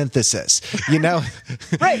 antithesis, synthesis.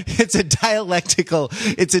 Right? It's a dialectical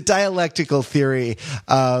theory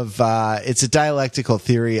of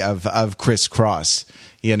Kris Kross.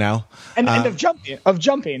 And of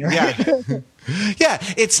jumping, right? Yeah. Yeah,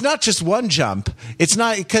 it's not just one jump. It's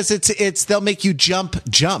not because it's they'll make you jump,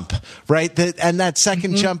 right? That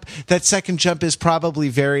second jump is probably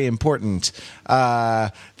very important.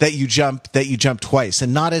 That you jump twice,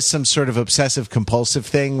 and not as some sort of obsessive compulsive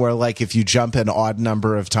thing where like if you jump an odd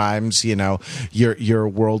number of times, your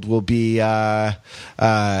world will be your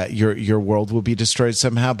world will be destroyed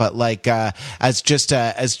somehow. But like as just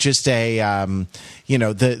a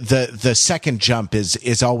the second jump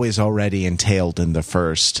is always already entailed in the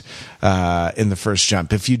first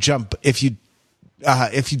jump. If you jump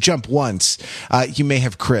once, you may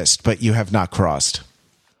have Krissed, but you have not crossed.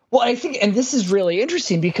 Well, I think, and this is really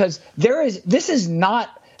interesting because this is not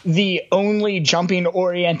the only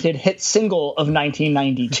jumping-oriented hit single of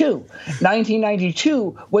 1992.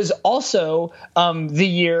 1992 was also the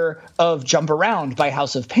year of "Jump Around" by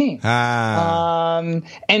House of Pain. And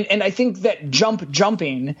I think that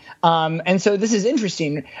jumping, and so this is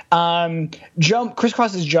interesting. Kris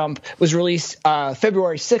Kross's "Jump" was released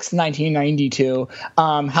February 6th, 1992.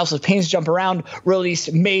 House of Pain's "Jump Around"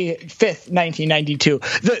 released May 5th, 1992.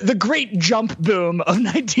 The great jump boom of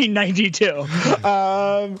 1992.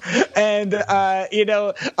 Van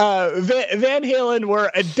Halen were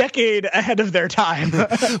a decade ahead of their time.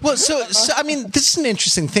 Well, so I mean, this is an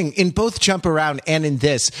interesting thing. In both "Jump Around" and in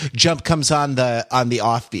this, jump comes on the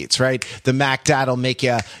offbeats, right? The Mac Dad will make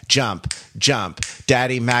you jump.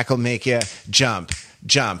 Daddy Mac will make you jump.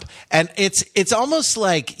 And it's almost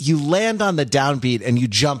like you land on the downbeat and you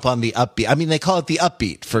jump on the upbeat. I mean, they call it the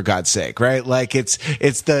upbeat, for God's sake, right? Like it's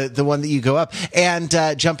the one that you go up. And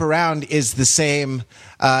 "Jump Around" is the same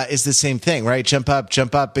thing, right? Jump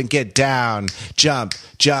up and get down. Jump.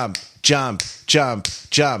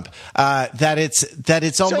 That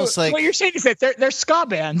it's almost like what you're saying is that they're ska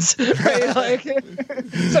bands, right? Like,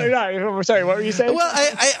 sorry, what were you saying? Well,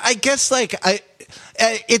 I guess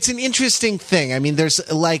it's an interesting thing. I mean,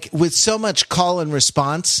 there's like with so much call and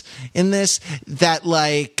response in this that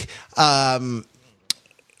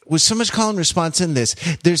with so much call and response in this,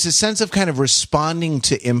 there's a sense of kind of responding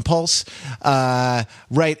to impulse,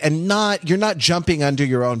 right? And you're not jumping under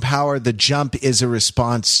your own power. The jump is a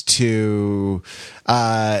response to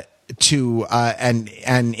an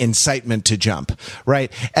incitement to jump,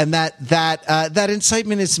 right? And that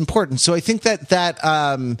incitement is important. So I think that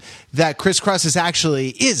Kris Kross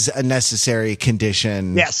is a necessary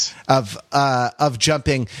condition, yes, of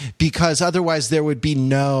jumping, because otherwise there would be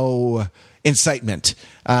no incitement,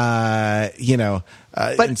 incitement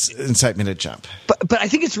to jump. But I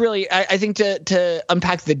think it's really, I think to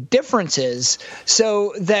unpack the differences,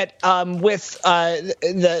 so that with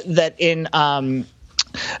that in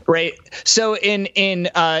Right. So in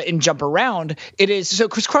Jump Around, it is so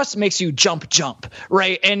Kris Kross makes you jump,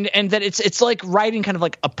 right? And that it's like riding kind of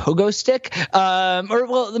like a pogo stick. Or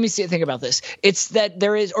well, let me think about this. It's that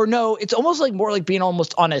there is, or no, it's almost like more like being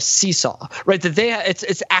almost on a seesaw, right? That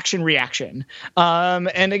it's action reaction.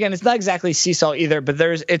 And again, it's not exactly seesaw either, but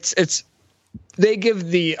it's they give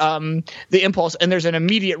the impulse and there's an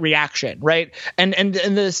immediate reaction, right? And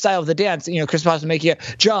the style of the dance, Kris Kross will make you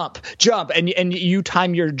jump, and you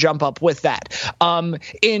time your jump up with that.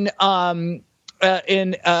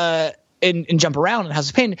 In Jump Around in House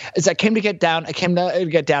of Pain, is I came to get down,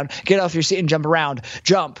 get off your seat and jump around,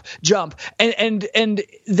 jump, and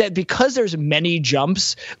that because there's many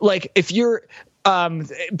jumps, like if you're I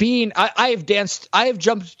have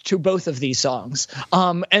jumped to both of these songs,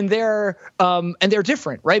 and they're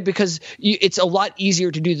different, right? Because it's a lot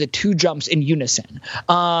easier to do the two jumps in unison,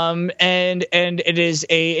 and it is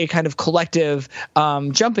a kind of collective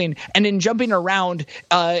jumping, and in jumping around,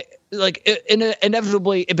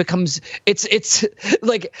 inevitably it becomes it's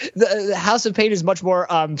like the House of Pain is much more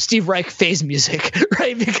Steve Reich phase music,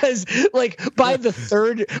 right? Because like by the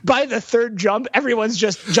third jump, everyone's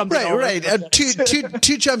just jumping right.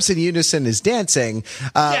 Two jumps in unison is dancing.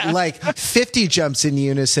 Like 50 jumps in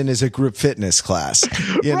unison is a group fitness class,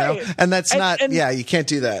 you know, and that's not you can't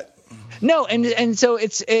do that. No, and so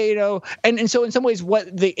it's and so in some ways,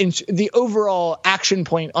 what the overall action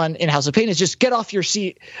point in House of Pain is just get off your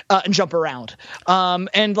seat and jump around.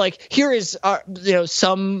 And like here is here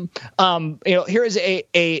is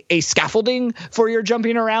a scaffolding for your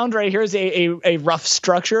jumping around, right? Here's a rough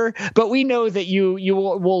structure, but we know that you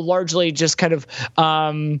will largely just kind of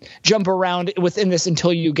jump around within this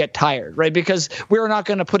until you get tired, right? Because we're not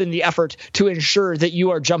going to put in the effort to ensure that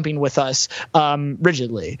you are jumping with us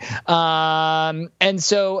rigidly. And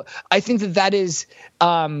so I think that is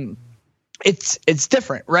it's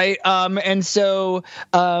different, right? And so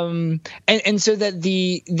and so that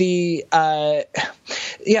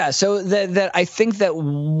so that I think that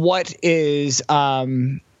what is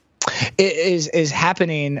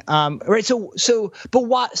happening, right? But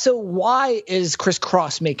why is Kris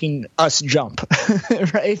Kross making us jump,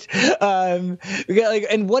 right? And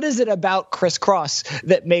what is it about Kris Kross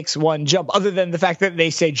that makes one jump, other than the fact that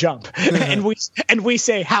they say jump, and we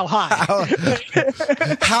say how high?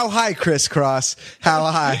 How high, Kris Kross? How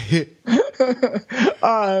high?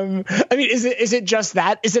 I mean, is it just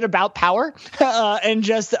that? Is it about power? And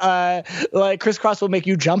just like Kris Kross will make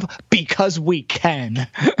you jump because we can.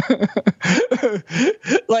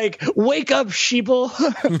 Like, wake up, sheeple.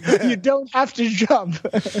 You don't have to jump.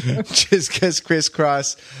 Just because Kris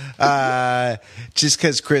Kross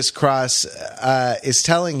is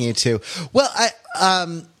telling you to. Well,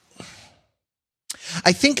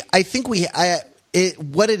 I think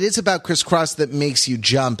what it is about Kris Kross that makes you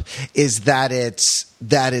jump is that it's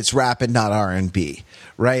rap and not R&B,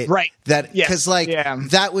 right? Right. Because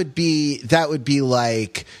that would be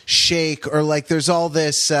like Shake, or like there's all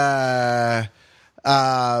this R&B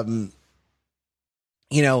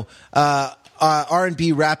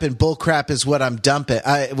rap and bull crap is what I'm dumping.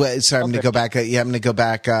 I'm going to go back. I'm going to go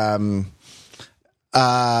back.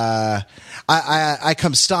 I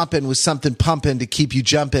come stomping with something pumping to keep you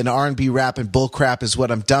jumping. R&B rap and bull crap is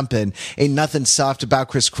what I'm dumping. Ain't nothing soft about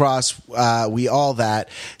Kris Kross. We all that.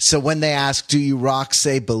 So when they ask, do you rock,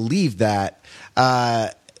 say believe that.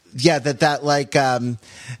 That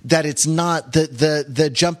it's not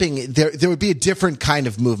the jumping. There would be a different kind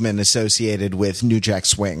of movement associated with New Jack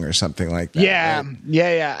Swing or something like that. Yeah, right?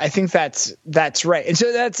 Yeah. I think that's right. And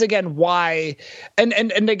so that's again why, and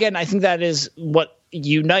again, I think that is what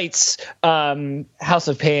unites House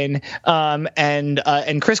of Pain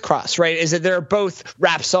and Kris Kross, right? Is that they're both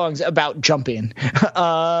rap songs about jumping,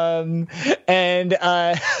 and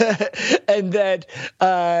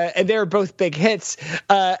they're both big hits.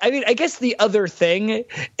 I mean, I guess the other thing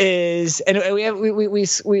is, and we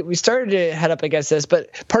started to head up against this,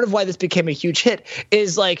 but part of why this became a huge hit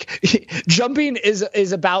is like jumping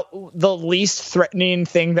is about the least threatening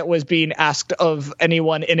thing that was being asked of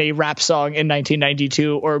anyone in a rap song in 1992,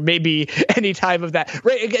 or maybe any time of that.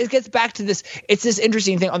 Right? It gets back to this. It's this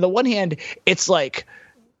interesting thing. On the one hand, it's like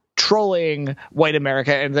trolling white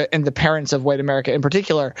America and the parents of white America in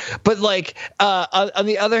particular, but like on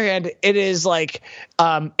the other hand, it is like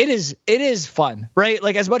it is fun, right?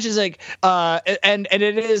 Like as much as like and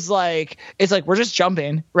it is like it's like we're just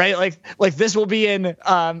jumping, right? Like this will be in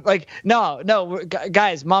like no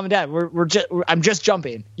guys, mom and dad, I'm just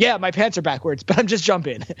jumping. Yeah, my pants are backwards, but I'm just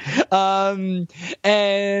jumping. And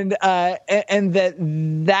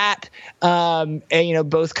that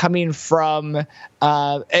both coming from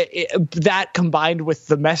that combined with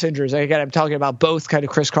the Messengers, again, I'm talking about both kind of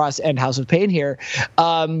Kris Kross and House of Pain here.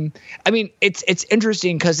 I mean, it's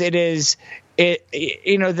interesting because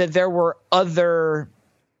that there were other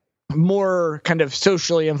more kind of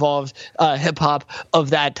socially involved hip hop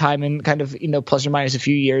of that time, and kind of plus or minus a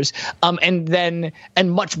few years, and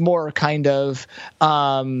much more kind of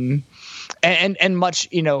and much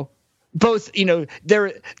both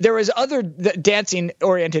there was other dancing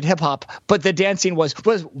oriented hip hop, but the dancing was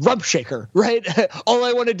rump shaker, right? All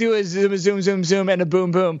I want to do is zoom zoom zoom and a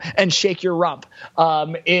boom boom and shake your rump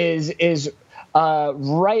is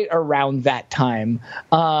right around that time,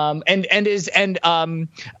 and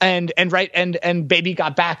Baby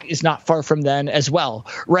Got Back is not far from then as well,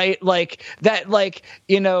 right? Like that, like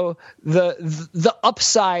the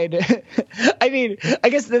upside. I mean, I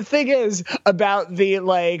guess the thing is about the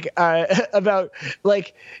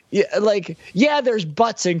there's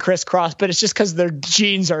butts in Kris Kross, but it's just because their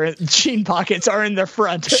jean pockets are in their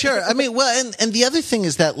front. Sure, I mean, well, and the other thing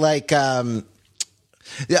is that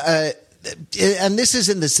and this is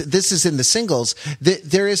in the singles.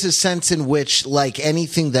 There is a sense in which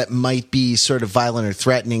anything that might be sort of violent or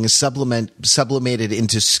threatening is sublimated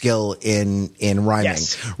into skill in rhyming,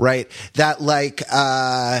 yes. Right? That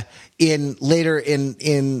in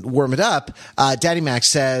Warm It Up, Daddy Mac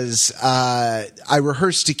says, I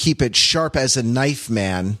rehearsed to keep it sharp as a knife,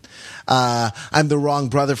 man. I'm the wrong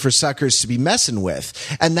brother for suckers to be messing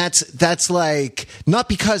with. And that's like, not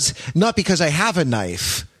because I have a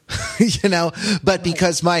knife. But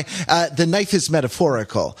because the knife is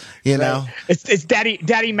metaphorical, know. It's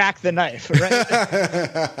Daddy Mac the knife, right?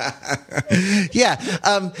 Yeah.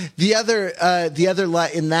 The other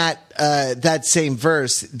line in that same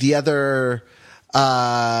verse, the other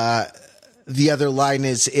line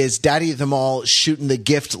is Daddy them all shooting the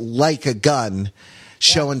gift like a gun,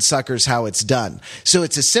 showing suckers how it's done. So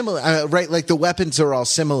it's a similar, right? Like the weapons are all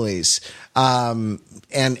similes.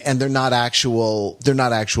 And they're not actual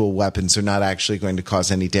weapons. They're not actually going to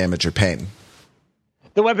cause any damage or pain.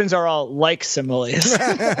 The weapons are all like similes.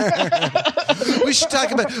 We should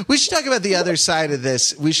talk about the other side of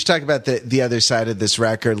this. We should talk about the other side of this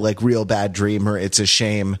record, like Real Bad Dream or It's a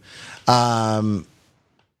Shame. In a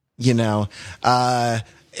way,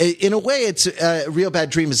 it's Real Bad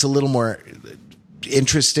Dream is a little more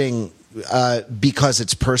interesting because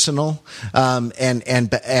it's personal, and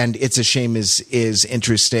It's a Shame is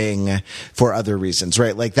interesting for other reasons,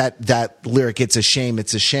 right? Like that lyric, it's a shame,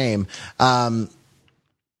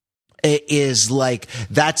 it is like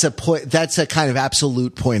that's a kind of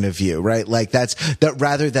absolute point of view, right? Like that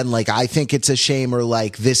rather than I think it's a shame, or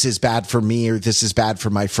this is bad for me, or this is bad for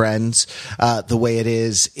my friends, the way it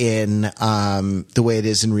is in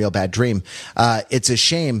Real Bad Dream. It's a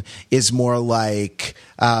Shame is more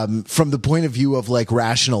from the point of view of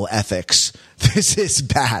rational ethics. This is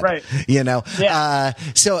bad, right? Yeah.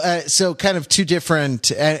 So kind of two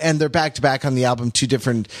different, and they're back to back on the album. Two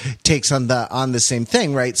different takes on the same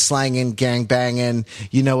thing, right? Slanging, gang banging.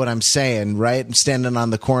 You know what I'm saying, right? I'm standing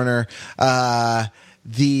on the corner.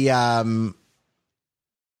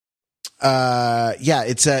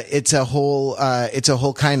 It's a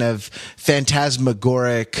whole kind of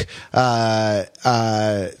phantasmagoric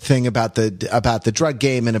thing about the drug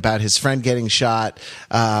game and about his friend getting shot,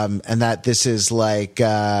 and that this is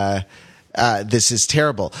this is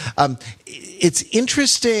terrible. It's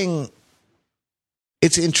interesting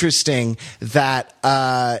that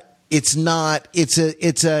it's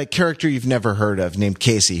a character you've never heard of named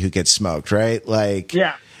Casey who gets smoked, right?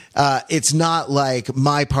 Yeah. It's not like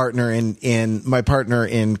my partner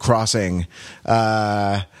in Crossing,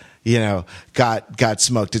 got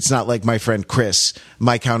smoked. It's not like my friend Kris,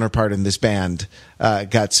 my counterpart in this band,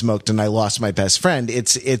 got smoked and I lost my best friend.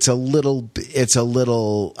 It's a little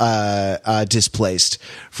displaced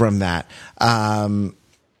from that.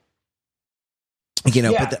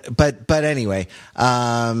 But anyway,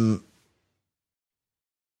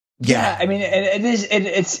 Yeah, I mean,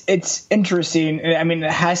 it's interesting. I mean,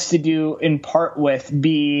 it has to do in part with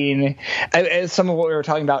being some of what we were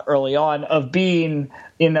talking about early on of being,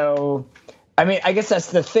 I mean, I guess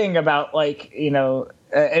that's the thing about and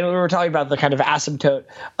we were talking about the kind of asymptote,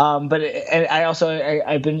 but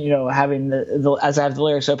I've been having the as I have the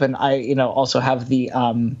lyrics open, I also have the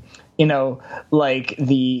the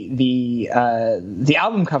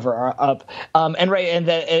album cover up, and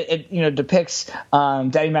that it depicts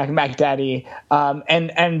Daddy Mac and Mac Daddy,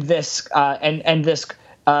 and this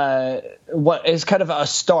what is kind of a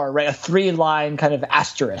star, right? A 3-line kind of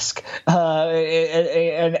asterisk,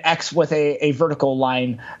 an X with a vertical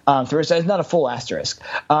line through it. So it's not a full asterisk,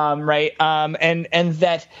 right? And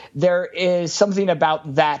that there is something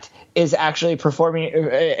about that is actually performing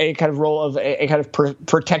a kind of role of a kind of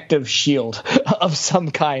protective shield of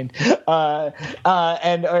some kind,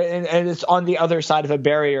 and it's on the other side of a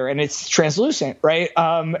barrier, and it's translucent, right?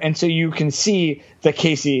 And so you can see the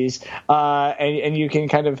Casey's, and you can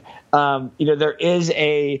kind of,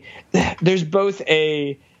 there's both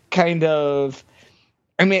a kind of,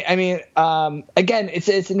 again, it's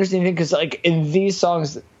an interesting thing because like in these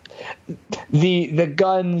songs, the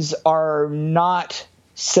guns are not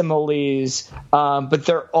similes, but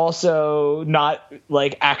they're also not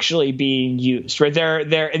like actually being used, right?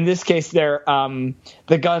 They're in this case, the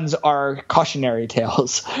guns are cautionary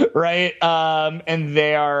tales, right? And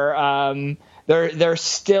they are they're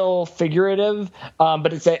still figurative,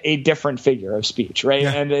 but it's a different figure of speech, right?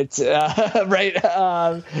 Yeah. And it's right,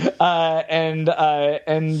 and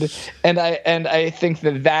I think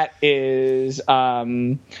that is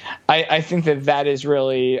I think that is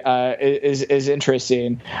really is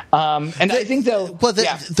interesting, and I think though, well,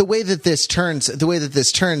 the way that this turns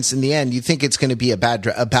in the end, you think it's going to be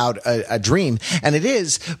about a dream, and it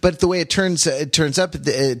is, but the way it turns at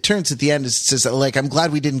the end is says like, I'm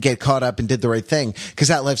glad we didn't get caught up and did the right thing, because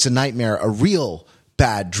that life's a nightmare, a real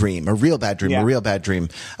bad dream. And that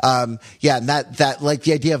like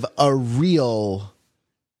the idea of a real,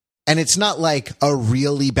 and it's not like a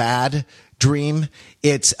really bad dream,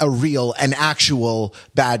 it's an actual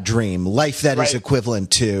bad dream, life that is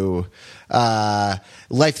equivalent to a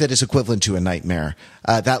nightmare.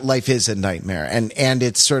 That life is a nightmare, and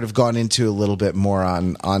it's sort of gone into a little bit more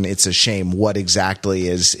on it's a shame. What exactly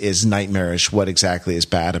is nightmarish? What exactly is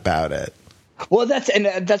bad about it? Well, that's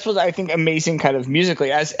what I think amazing kind of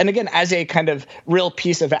musically, as a kind of real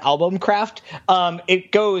piece of album craft.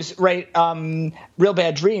 It goes right. Real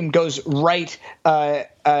Bad Dream goes right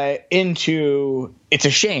into It's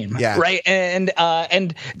a Shame, right? And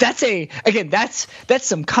that's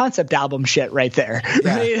some concept album shit right there,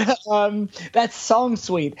 right? That's song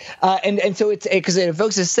suite, and so it's because it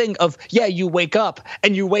evokes this thing of you wake up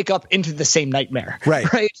into the same nightmare,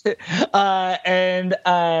 right?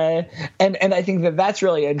 And I think that's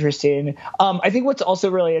really interesting. I think what's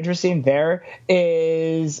also really interesting there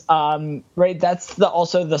is that's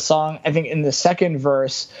also the song I think in the second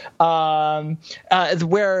verse, where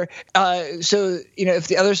if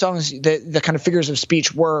the other songs, the kind of figures of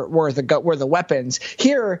speech were the weapons,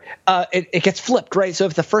 here it gets flipped, right? So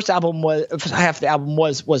if the first album half the album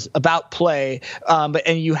was about play,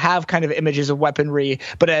 and you have kind of images of weaponry,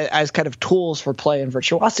 but as kind of tools for play and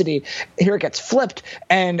virtuosity, here it gets flipped,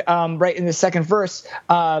 and right in the second verse,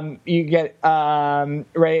 you get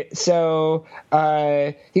So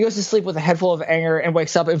he goes to sleep with a head full of anger and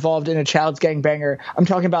wakes up involved in a child's gangbanger. I'm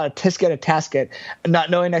talking about a tisket, a tasket, not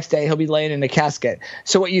knowing next day he'll be laying in a casket.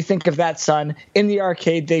 So what you think of that, son? In the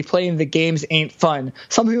arcade, they playing the games ain't fun.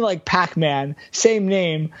 Something like Pac-Man, same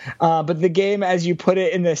name, but the game as you put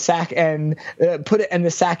it in the sack end,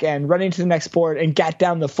 running to the next board and gat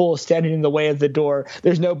down the fool standing in the way of the door.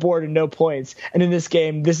 There's no board and no points. And in this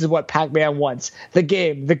game, this is what Pac-Man wants. The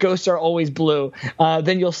game, the ghosts are always blue.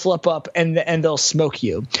 Then you'll slip up and they'll smoke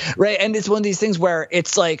you, right? And it's one of these things where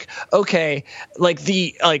it's like, okay, like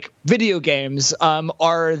video games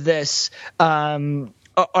are this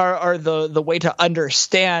are the way to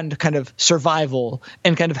understand kind of survival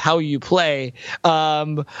and kind of how you play,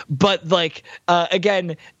 but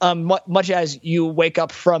again, much as you wake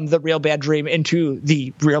up from the real bad dream into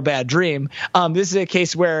the real bad dream, this is a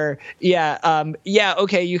case where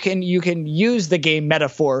okay, you can use the game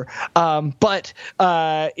metaphor, but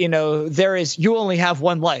you only have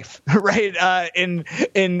one life, right? In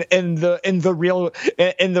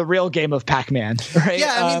the real game of Pac-Man, right?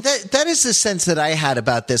 Yeah, I mean that is the sense that I had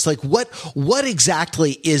about this. Like, what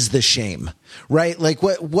exactly is the shame, right? Like,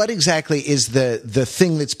 what exactly is the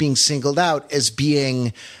thing that's being singled out as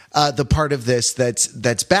being the part of this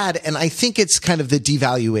that's bad? And I think it's kind of the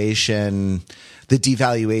devaluation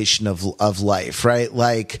of life, right?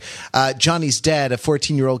 Like, Johnny's dead. A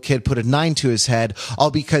 14-year-old kid put a 9 to his head,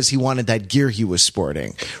 all because he wanted that gear he was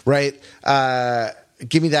sporting, right?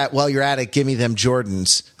 Give me that while you're at it. Give me them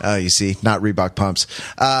Jordans. You see, not Reebok pumps.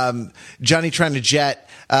 Johnny trying to jet,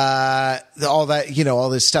 all that, all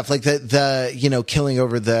this stuff, like the killing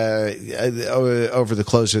over the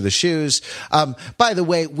clothes or the shoes. By the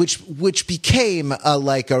way, which became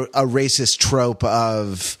like a racist trope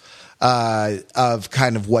of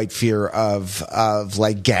kind of white fear of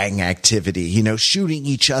like gang activity, you know, shooting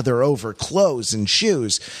each other over clothes and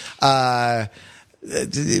shoes.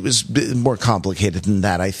 It was more complicated than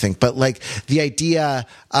that, I think. But like the idea,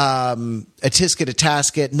 a tisket, a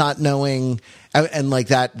tasket, not knowing, and like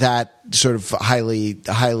that sort of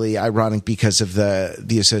highly ironic because of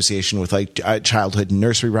the association with like childhood and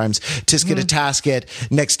nursery rhymes. Tisket, a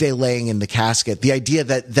tasket, next day laying in the casket. The idea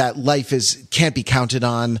that life can't be counted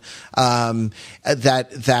on,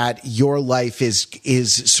 that your life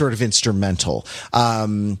is sort of instrumental.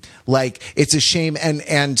 Like it's a shame,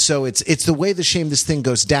 and so it's the way the shame this thing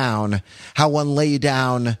goes down, how one lay you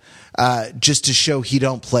down just to show he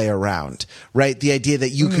don't play around, right? The idea that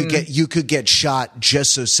you could get shot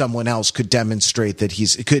just so someone else could demonstrate that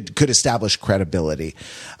could establish credibility,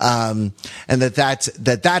 and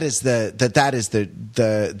that is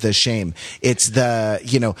the shame. It's the,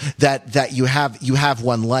 you know, that you have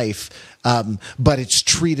one life. But it's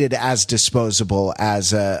treated as disposable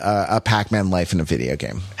as a Pac-Man life in a video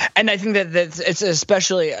game. And I think that it's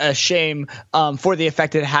especially a shame for the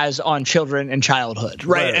effect it has on children in childhood,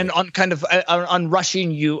 right? And on kind of on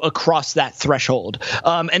rushing you across that threshold.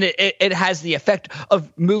 And it has the effect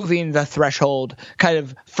of moving the threshold kind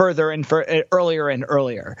of further and earlier and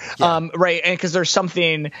earlier, right? And because there's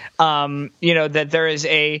something, you know, that there is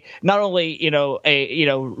not only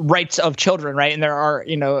rights of children, right? And there are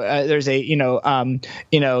there's a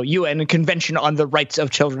UN Convention on the Rights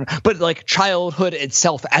of Children, but like childhood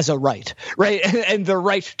itself as a right, and the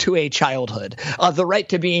right to a childhood, the right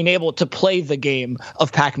to being able to play the game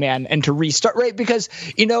of Pac-Man and to restart, right? Because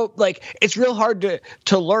like it's real hard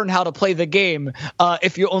to learn how to play the game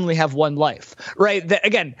if you only have one life, right?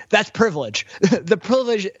 Again, that's privilege. The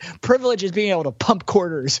privilege is being able to pump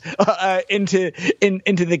quarters into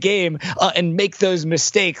the game and make those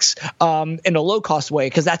mistakes in a low cost way,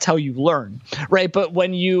 because that's how you learn, right? But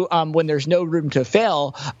when when there's no room to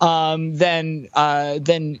fail, then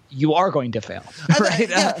you are going to fail,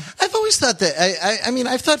 right? I've always thought that. I mean,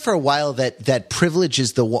 I've thought for a while that privilege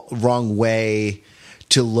is the wrong way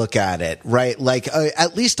to look at it, right? Like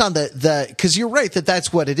at least on the because you're right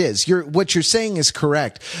that's what it is. What you're saying is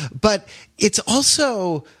correct, but it's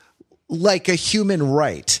also like a human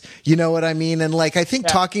right. You know what I mean? And like, I think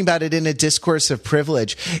talking about it in a discourse of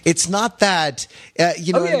privilege, it's not that,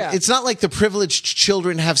 it's not like the privileged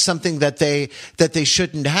children have something that they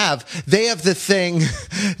shouldn't have. They have the thing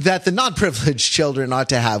that the non-privileged children ought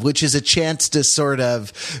to have, which is a chance to sort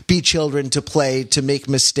of be children, to play, to make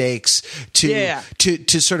mistakes, to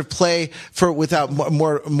sort of play without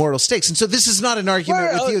more mortal stakes. And so this is not an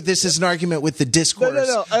argument with you. This is an argument with the discourse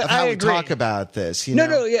of how we talk about this.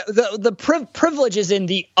 The privilege is in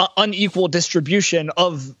the unequal distribution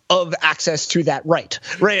of access to that right,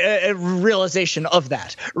 a realization of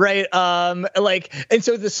that, right? And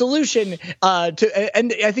so the solution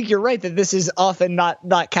and I think you're right that this is often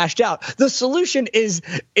not cashed out. The solution is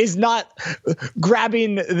not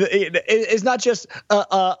grabbing, is not just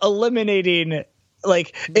eliminating.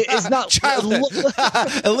 Like it's not childhood.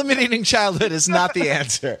 Eliminating childhood is not the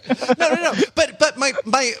answer. No. But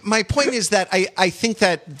my point is that I think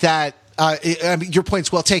that your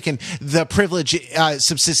point's well taken. The privilege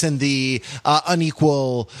subsists in the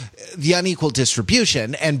unequal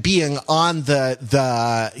distribution, and being on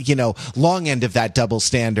the long end of that double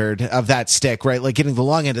standard of that stick, right? Like getting the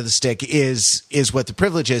long end of the stick is what the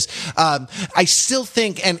privilege is. I still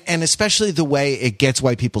think, and especially the way it gets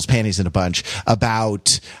white people's panties in a bunch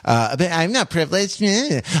about I'm not privileged.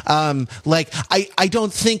 Like I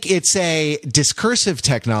don't think it's a discursive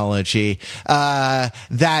technology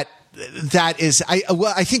that is,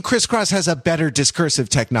 I think Kris Kross has a better discursive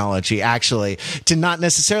technology, actually, to not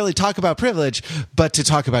necessarily talk about privilege, but to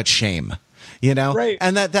talk about shame, right?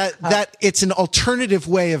 And that it's an alternative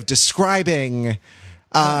way of describing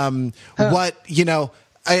it's an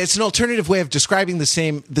alternative way of describing the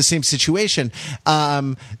same situation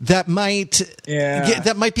that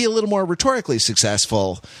might be a little more rhetorically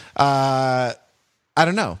successful. I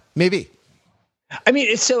don't know, maybe. I mean,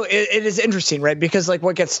 it is interesting, right? Because like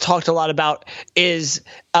what gets talked a lot about is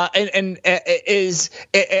I'm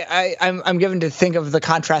given to think of the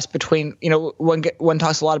contrast between one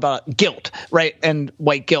talks a lot about guilt, right, and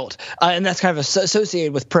white guilt, and that's kind of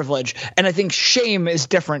associated with privilege, and I think shame is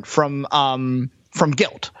different from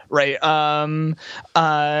guilt, right?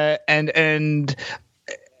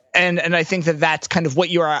 And I think that that's kind of what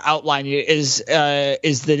you are outlining is part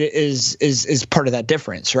of that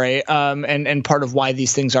difference, right? And part of why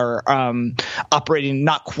these things are operating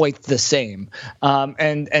not quite the same,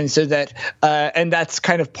 and so that and that's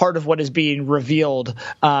kind of part of what is being revealed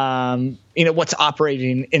what's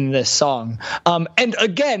operating in this song. And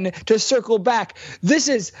again, to circle back, this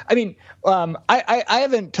is, I mean, I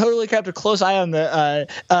haven't totally kept a close eye on the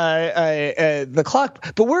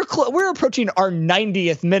clock, but we're approaching our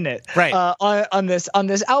 90th minute, right, on this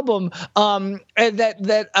album, and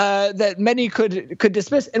that many could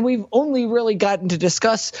dismiss, and we've only really gotten to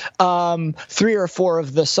discuss 3 or 4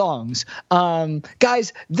 of the songs.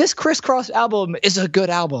 Guys, this Kross album is a good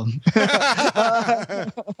album.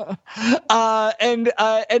 And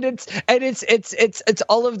it's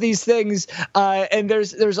all of these things, and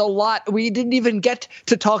there's a lot. We didn't even get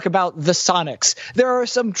to talk about the sonics. There are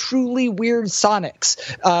some truly weird sonics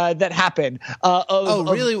that happen.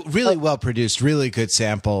 Really well produced, really good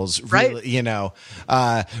samples, really, right?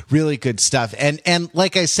 Really good stuff. And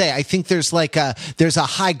like I say, I think there's there's a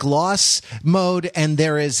high gloss mode, and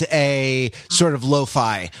there is a sort of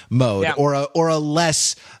lo-fi mode, or a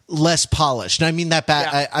less polished. And I mean that bad.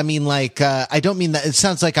 Yeah. I mean, I don't mean that. It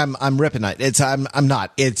sounds like I'm ripping it. I'm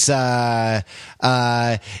not. It's a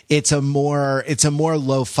more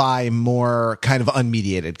lo-fi, more kind of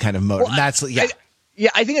unmediated kind of mode. Well, and that's I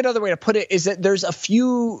think another way to put it is that there's a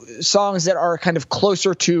few songs that are kind of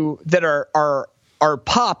closer to that are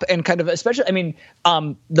pop, and kind of, especially, I mean,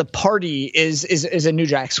 The Party is a New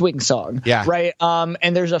Jack Swing song, right?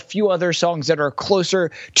 And there's a few other songs that are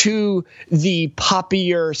closer to the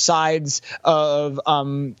poppier sides of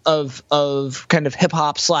kind of hip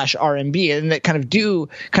hop / R&B, and that kind of do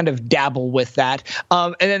kind of dabble with that.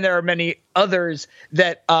 And then there are many others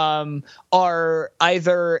that are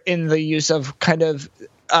either in the use of kind of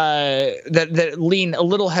that lean a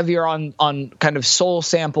little heavier on kind of soul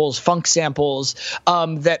samples, funk samples,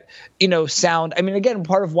 that sound. I mean, again,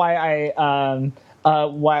 part of why I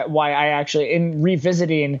actually, in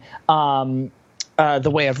revisiting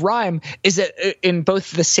The Way of Rhyme, is that in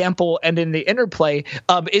both the sample and in the interplay,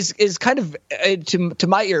 is kind of to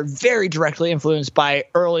my ear very directly influenced by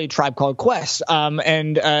early Tribe Called Quest,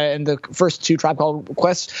 and the first 2 Tribe Called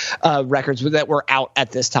Quest records that were out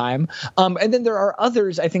at this time, and then there are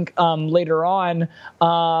others, I think, later on,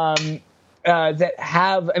 that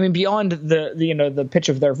have, I mean, beyond the pitch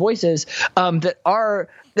of their voices, that are.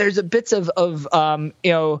 There's a bits of not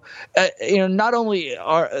only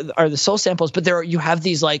are the soul samples, but you have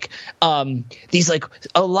these a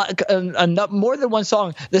lot, more than one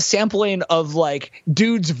song, the sampling of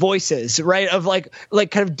dudes' voices, right, of like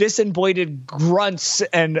kind of disembodied grunts,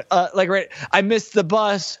 and right, I missed the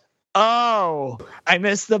bus. Oh, I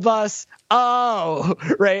missed the bus. Oh,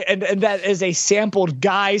 right. And that is a sampled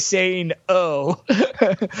guy saying, oh,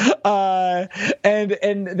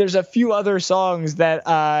 and there's a few other songs that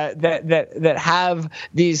have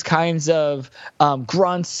these kinds of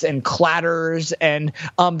grunts and clatters, and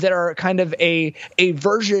that are kind of a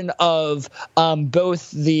version of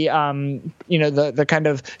both the the kind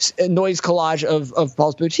of noise collage of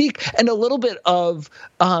Paul's Boutique, and a little bit of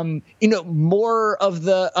more of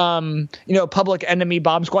the Public Enemy,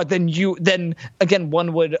 Bomb Squad than again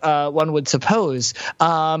one would suppose,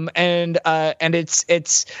 and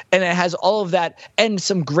it has all of that and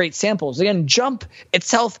some great samples. Again, Jump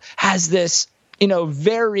itself has this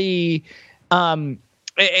very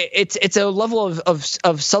it's a level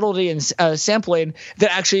of subtlety and sampling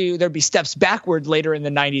that actually there'd be steps backward later in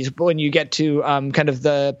the 90s when you get to kind of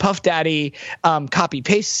the Puff Daddy copy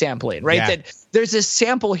paste sampling, right? That there's this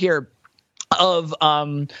sample here of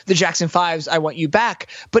the Jackson 5's I Want You Back,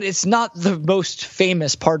 but it's not the most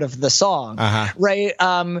famous part of the song, right?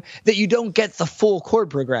 That you don't get the full chord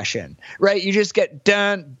progression, right? You just get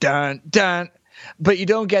dun dun dun, but you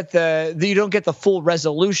don't get the full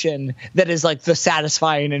resolution that is like the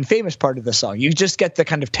satisfying and famous part of the song. You just get the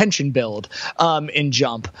kind of tension build in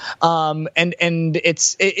Jump, and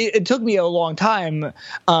it took me a long time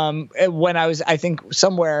when I was, I think,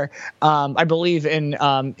 somewhere I believe in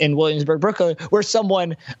Williamsburg, Brooklyn, where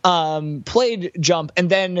someone played Jump and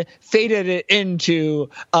then faded it into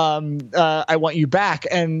I Want You Back,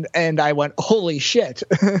 and I went, holy shit.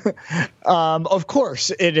 Of course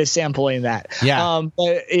it is sampling that.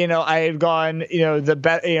 But I had gone,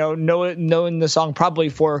 knowing the song probably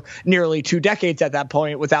for nearly 2 decades at that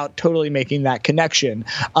point without totally making that connection.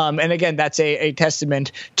 And again, that's a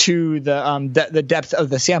testament to the depth of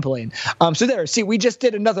the sampling. So there, see, we just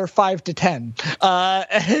did another 5 to 10.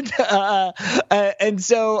 And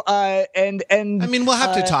so I mean, we'll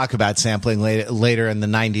have to talk about sampling later in the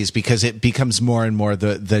 90s, because it becomes more and more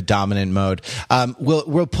the dominant mode.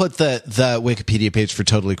 We'll put the Wikipedia page for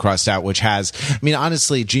Totally Crossed Out, which has, I mean,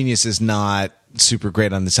 honestly, Genius is not super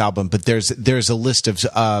great on this album, but there's a list of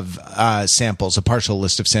samples, a partial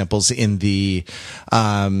list of samples in the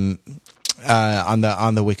on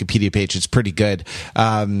the Wikipedia page. It's pretty good.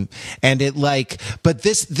 And it but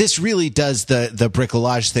this really does the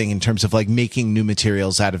bricolage thing in terms of like making new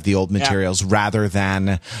materials out of the old materials rather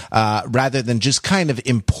than just kind of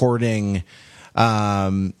importing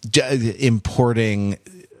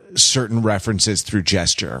certain references through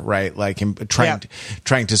gesture, right? Like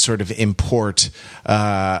trying to sort of import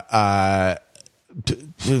the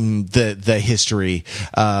history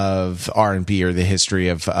of R&B or the history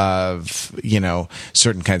of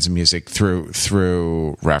certain kinds of music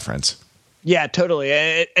through reference. Yeah, totally.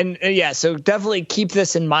 And so definitely keep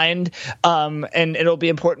this in mind. And it'll be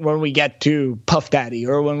important when we get to Puff Daddy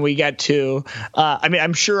or when we get to,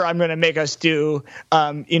 I'm sure I'm going to make us do,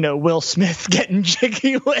 Will Smith getting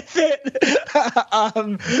jiggy with it.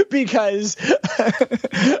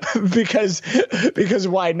 Because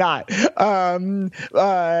why not?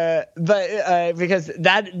 Because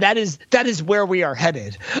that is where we are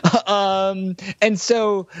headed. And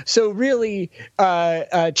so really,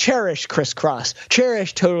 cherish Kross.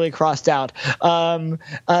 Cherish Totally Crossed Out.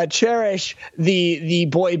 Cherish the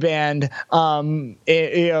boy band.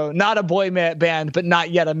 Not a boy band, but not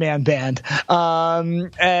yet a man band. And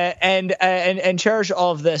cherish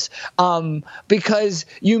all of this. Because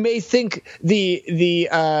you may think the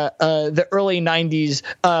early 90s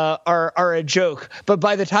are a joke, but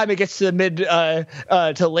by the time it gets to the mid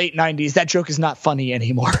to late 90s, that joke is not funny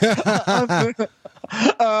anymore.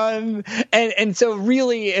 And so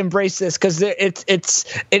really embrace this because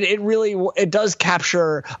it really does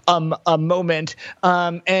capture a moment,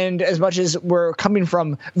 and as much as we're coming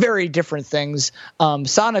from very different things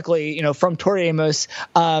sonically, from Tori Amos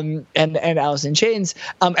and Alice in Chains,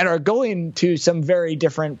 and are going to some very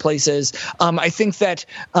different places, I think that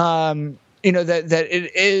that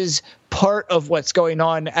it is part of what's going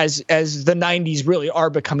on as the 90s really are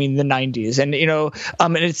becoming the 90s. And,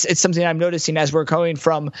 and it's something I'm noticing as we're going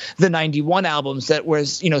from the 91 albums that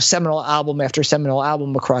was, seminal album after seminal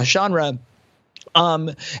album across genre.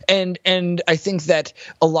 And I think that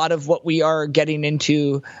a lot of what we are getting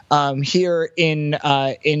into here in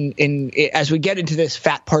as we get into this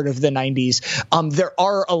fat part of the 90s, there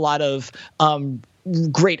are a lot of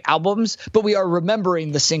great albums, but we are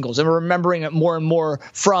remembering the singles and we're remembering it more and more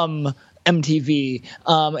from MTV,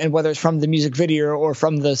 and whether it's from the music video or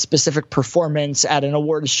from the specific performance at an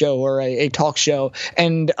awards show or a talk show,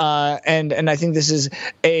 and I think this is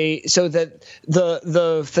so that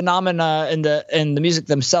the phenomena and the music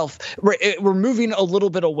themselves, we're moving a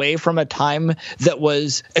little bit away from a time that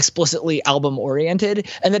was explicitly album oriented,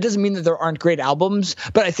 and that doesn't mean that there aren't great albums,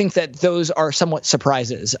 but I think that those are somewhat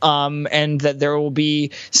surprises, and that there will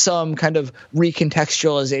be some kind of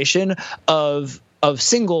recontextualization of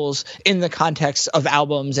singles in the context of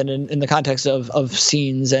albums and in the context of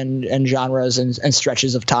scenes and genres and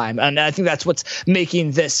stretches of time. And I think that's what's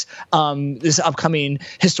making this upcoming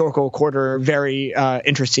historical quarter very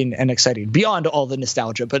interesting and exciting beyond all the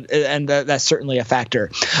nostalgia, but that's certainly a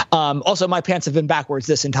factor. Also, my pants have been backwards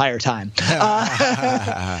this entire time.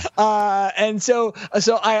 And so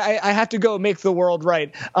I have to go make the world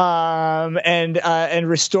right, and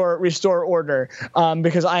restore order,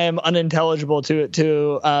 because I am unintelligible to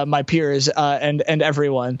my peers and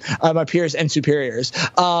everyone, my peers and superiors.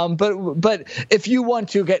 But if you want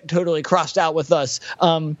to get totally crossed out with us,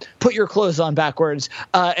 put your clothes on backwards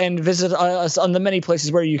and visit us on the many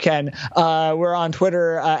places where you can. We're on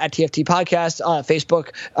Twitter at TFT Podcast,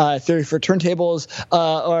 Facebook Theory for Turntables,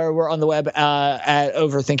 or we're on the web at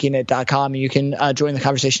overthinkingit.com. You can join the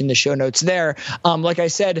conversation in the show notes there. Like I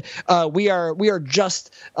said, we are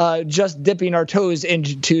just dipping our toes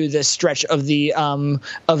into this stretch of the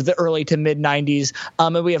early to mid 90s,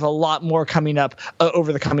 and we have a lot more coming up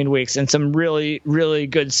over the coming weeks, and some really, really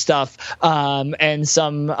good stuff, and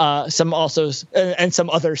some also and some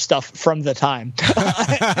other stuff from the time.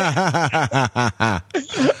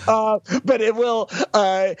 But it will,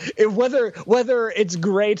 whether it's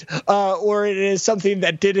great or it is something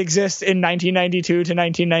that did exist in 1992 to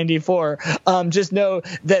 1994, just know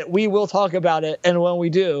that we will talk about it, and when we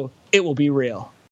do, it will be real.